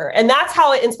author. And that's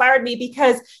how it inspired me,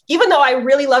 because even though I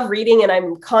really love reading and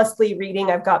I'm constantly reading,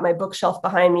 I've got my bookshelf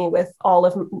behind me with all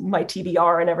of my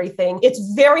TBR and everything. It's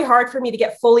very hard for me to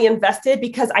get fully invested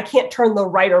because I can't turn the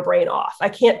writer brain off. I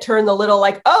can't turn the little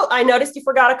like, oh, I noticed you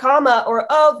forgot a comma, or,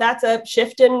 oh, that's a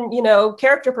shift in,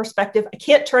 character perspective. I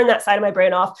can't turn that side of my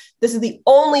brain off. This is the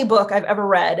only book I've ever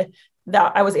read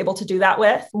that I was able to do that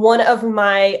with. One of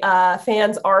my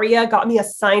fans, Aria, got me a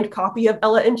signed copy of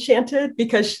Ella Enchanted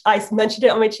because I mentioned it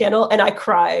on my channel and I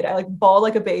cried. I bawled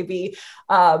like a baby.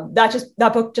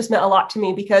 That book just meant a lot to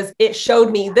me because it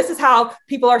showed me this is how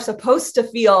people are supposed to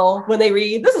feel when they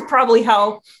read. This is probably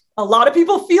how a lot of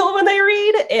people feel when they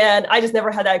read. And I just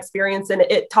never had that experience. And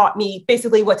it taught me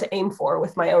basically what to aim for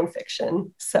with my own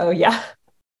fiction. So yeah.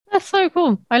 That's so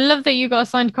cool. I love that you got a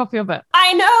signed copy of it.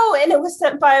 I know. And it was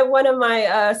sent by one of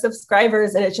my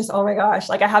subscribers. And it's just, oh my gosh,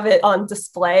 like I have it on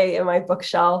display in my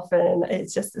bookshelf. And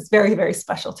it's very, very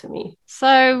special to me.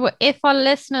 So if our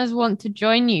listeners want to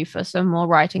join you for some more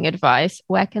writing advice,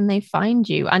 where can they find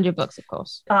you and your books, of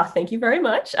course? Thank you very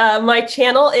much. My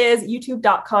channel is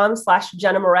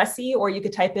youtube.com/Jenna Moreci, or you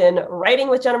could type in Writing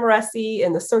with Jenna Moreci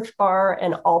in the search bar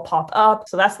and I'll pop up.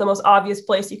 So that's the most obvious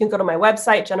place. You can go to my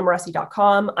website,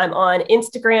 jennamoreci.com. I'm on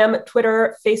Instagram,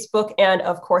 Twitter, Facebook, and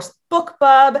of course,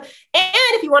 BookBub. And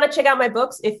if you want to check out my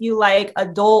books, if you like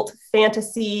adult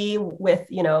fantasy with,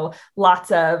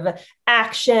 lots of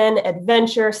action,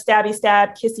 adventure, stabby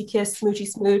stab, kissy kiss, smoochy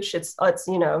smooch, it's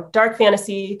dark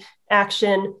fantasy,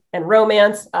 action, and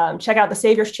romance. Check out The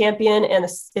Savior's Champion and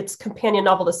its companion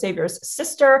novel, The Savior's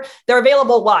Sister. They're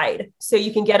available wide, so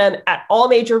you can get them at all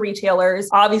major retailers.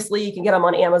 Obviously, you can get them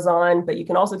on Amazon, but you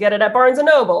can also get it at Barnes &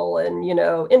 Noble and,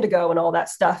 Indigo and all that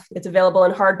stuff. It's available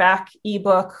in hardback,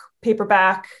 ebook,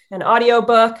 paperback, and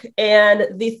audiobook. And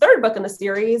the third book in the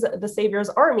series, The Savior's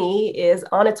Army, is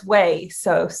on its way.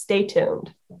 So stay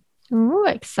tuned. Ooh,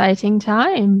 exciting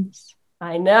times.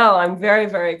 I know. I'm very,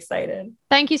 very excited.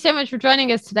 Thank you so much for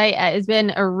joining us today. It has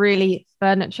been a really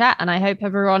fun chat, and I hope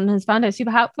everyone has found it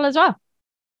super helpful as well.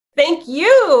 Thank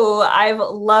you. I've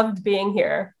loved being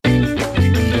here.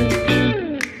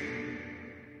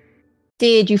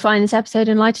 Did you find this episode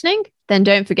enlightening? Then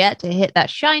don't forget to hit that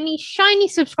shiny, shiny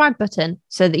subscribe button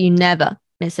so that you never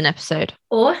miss an episode.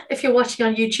 Or if you're watching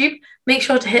on YouTube, make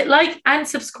sure to hit like and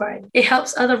subscribe. It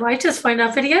helps other writers find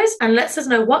our videos and lets us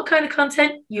know what kind of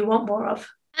content you want more of.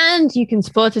 And you can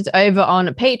support us over on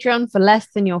Patreon for less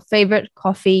than your favorite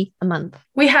coffee a month.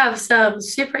 We have some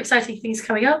super exciting things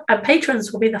coming up, and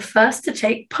patrons will be the first to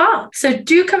take part. So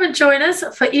do come and join us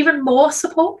for even more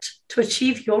support to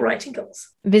achieve your writing goals.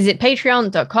 Visit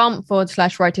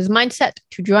patreon.com/writersmindset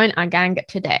to join our gang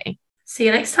today. See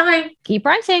you next time. Keep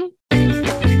writing.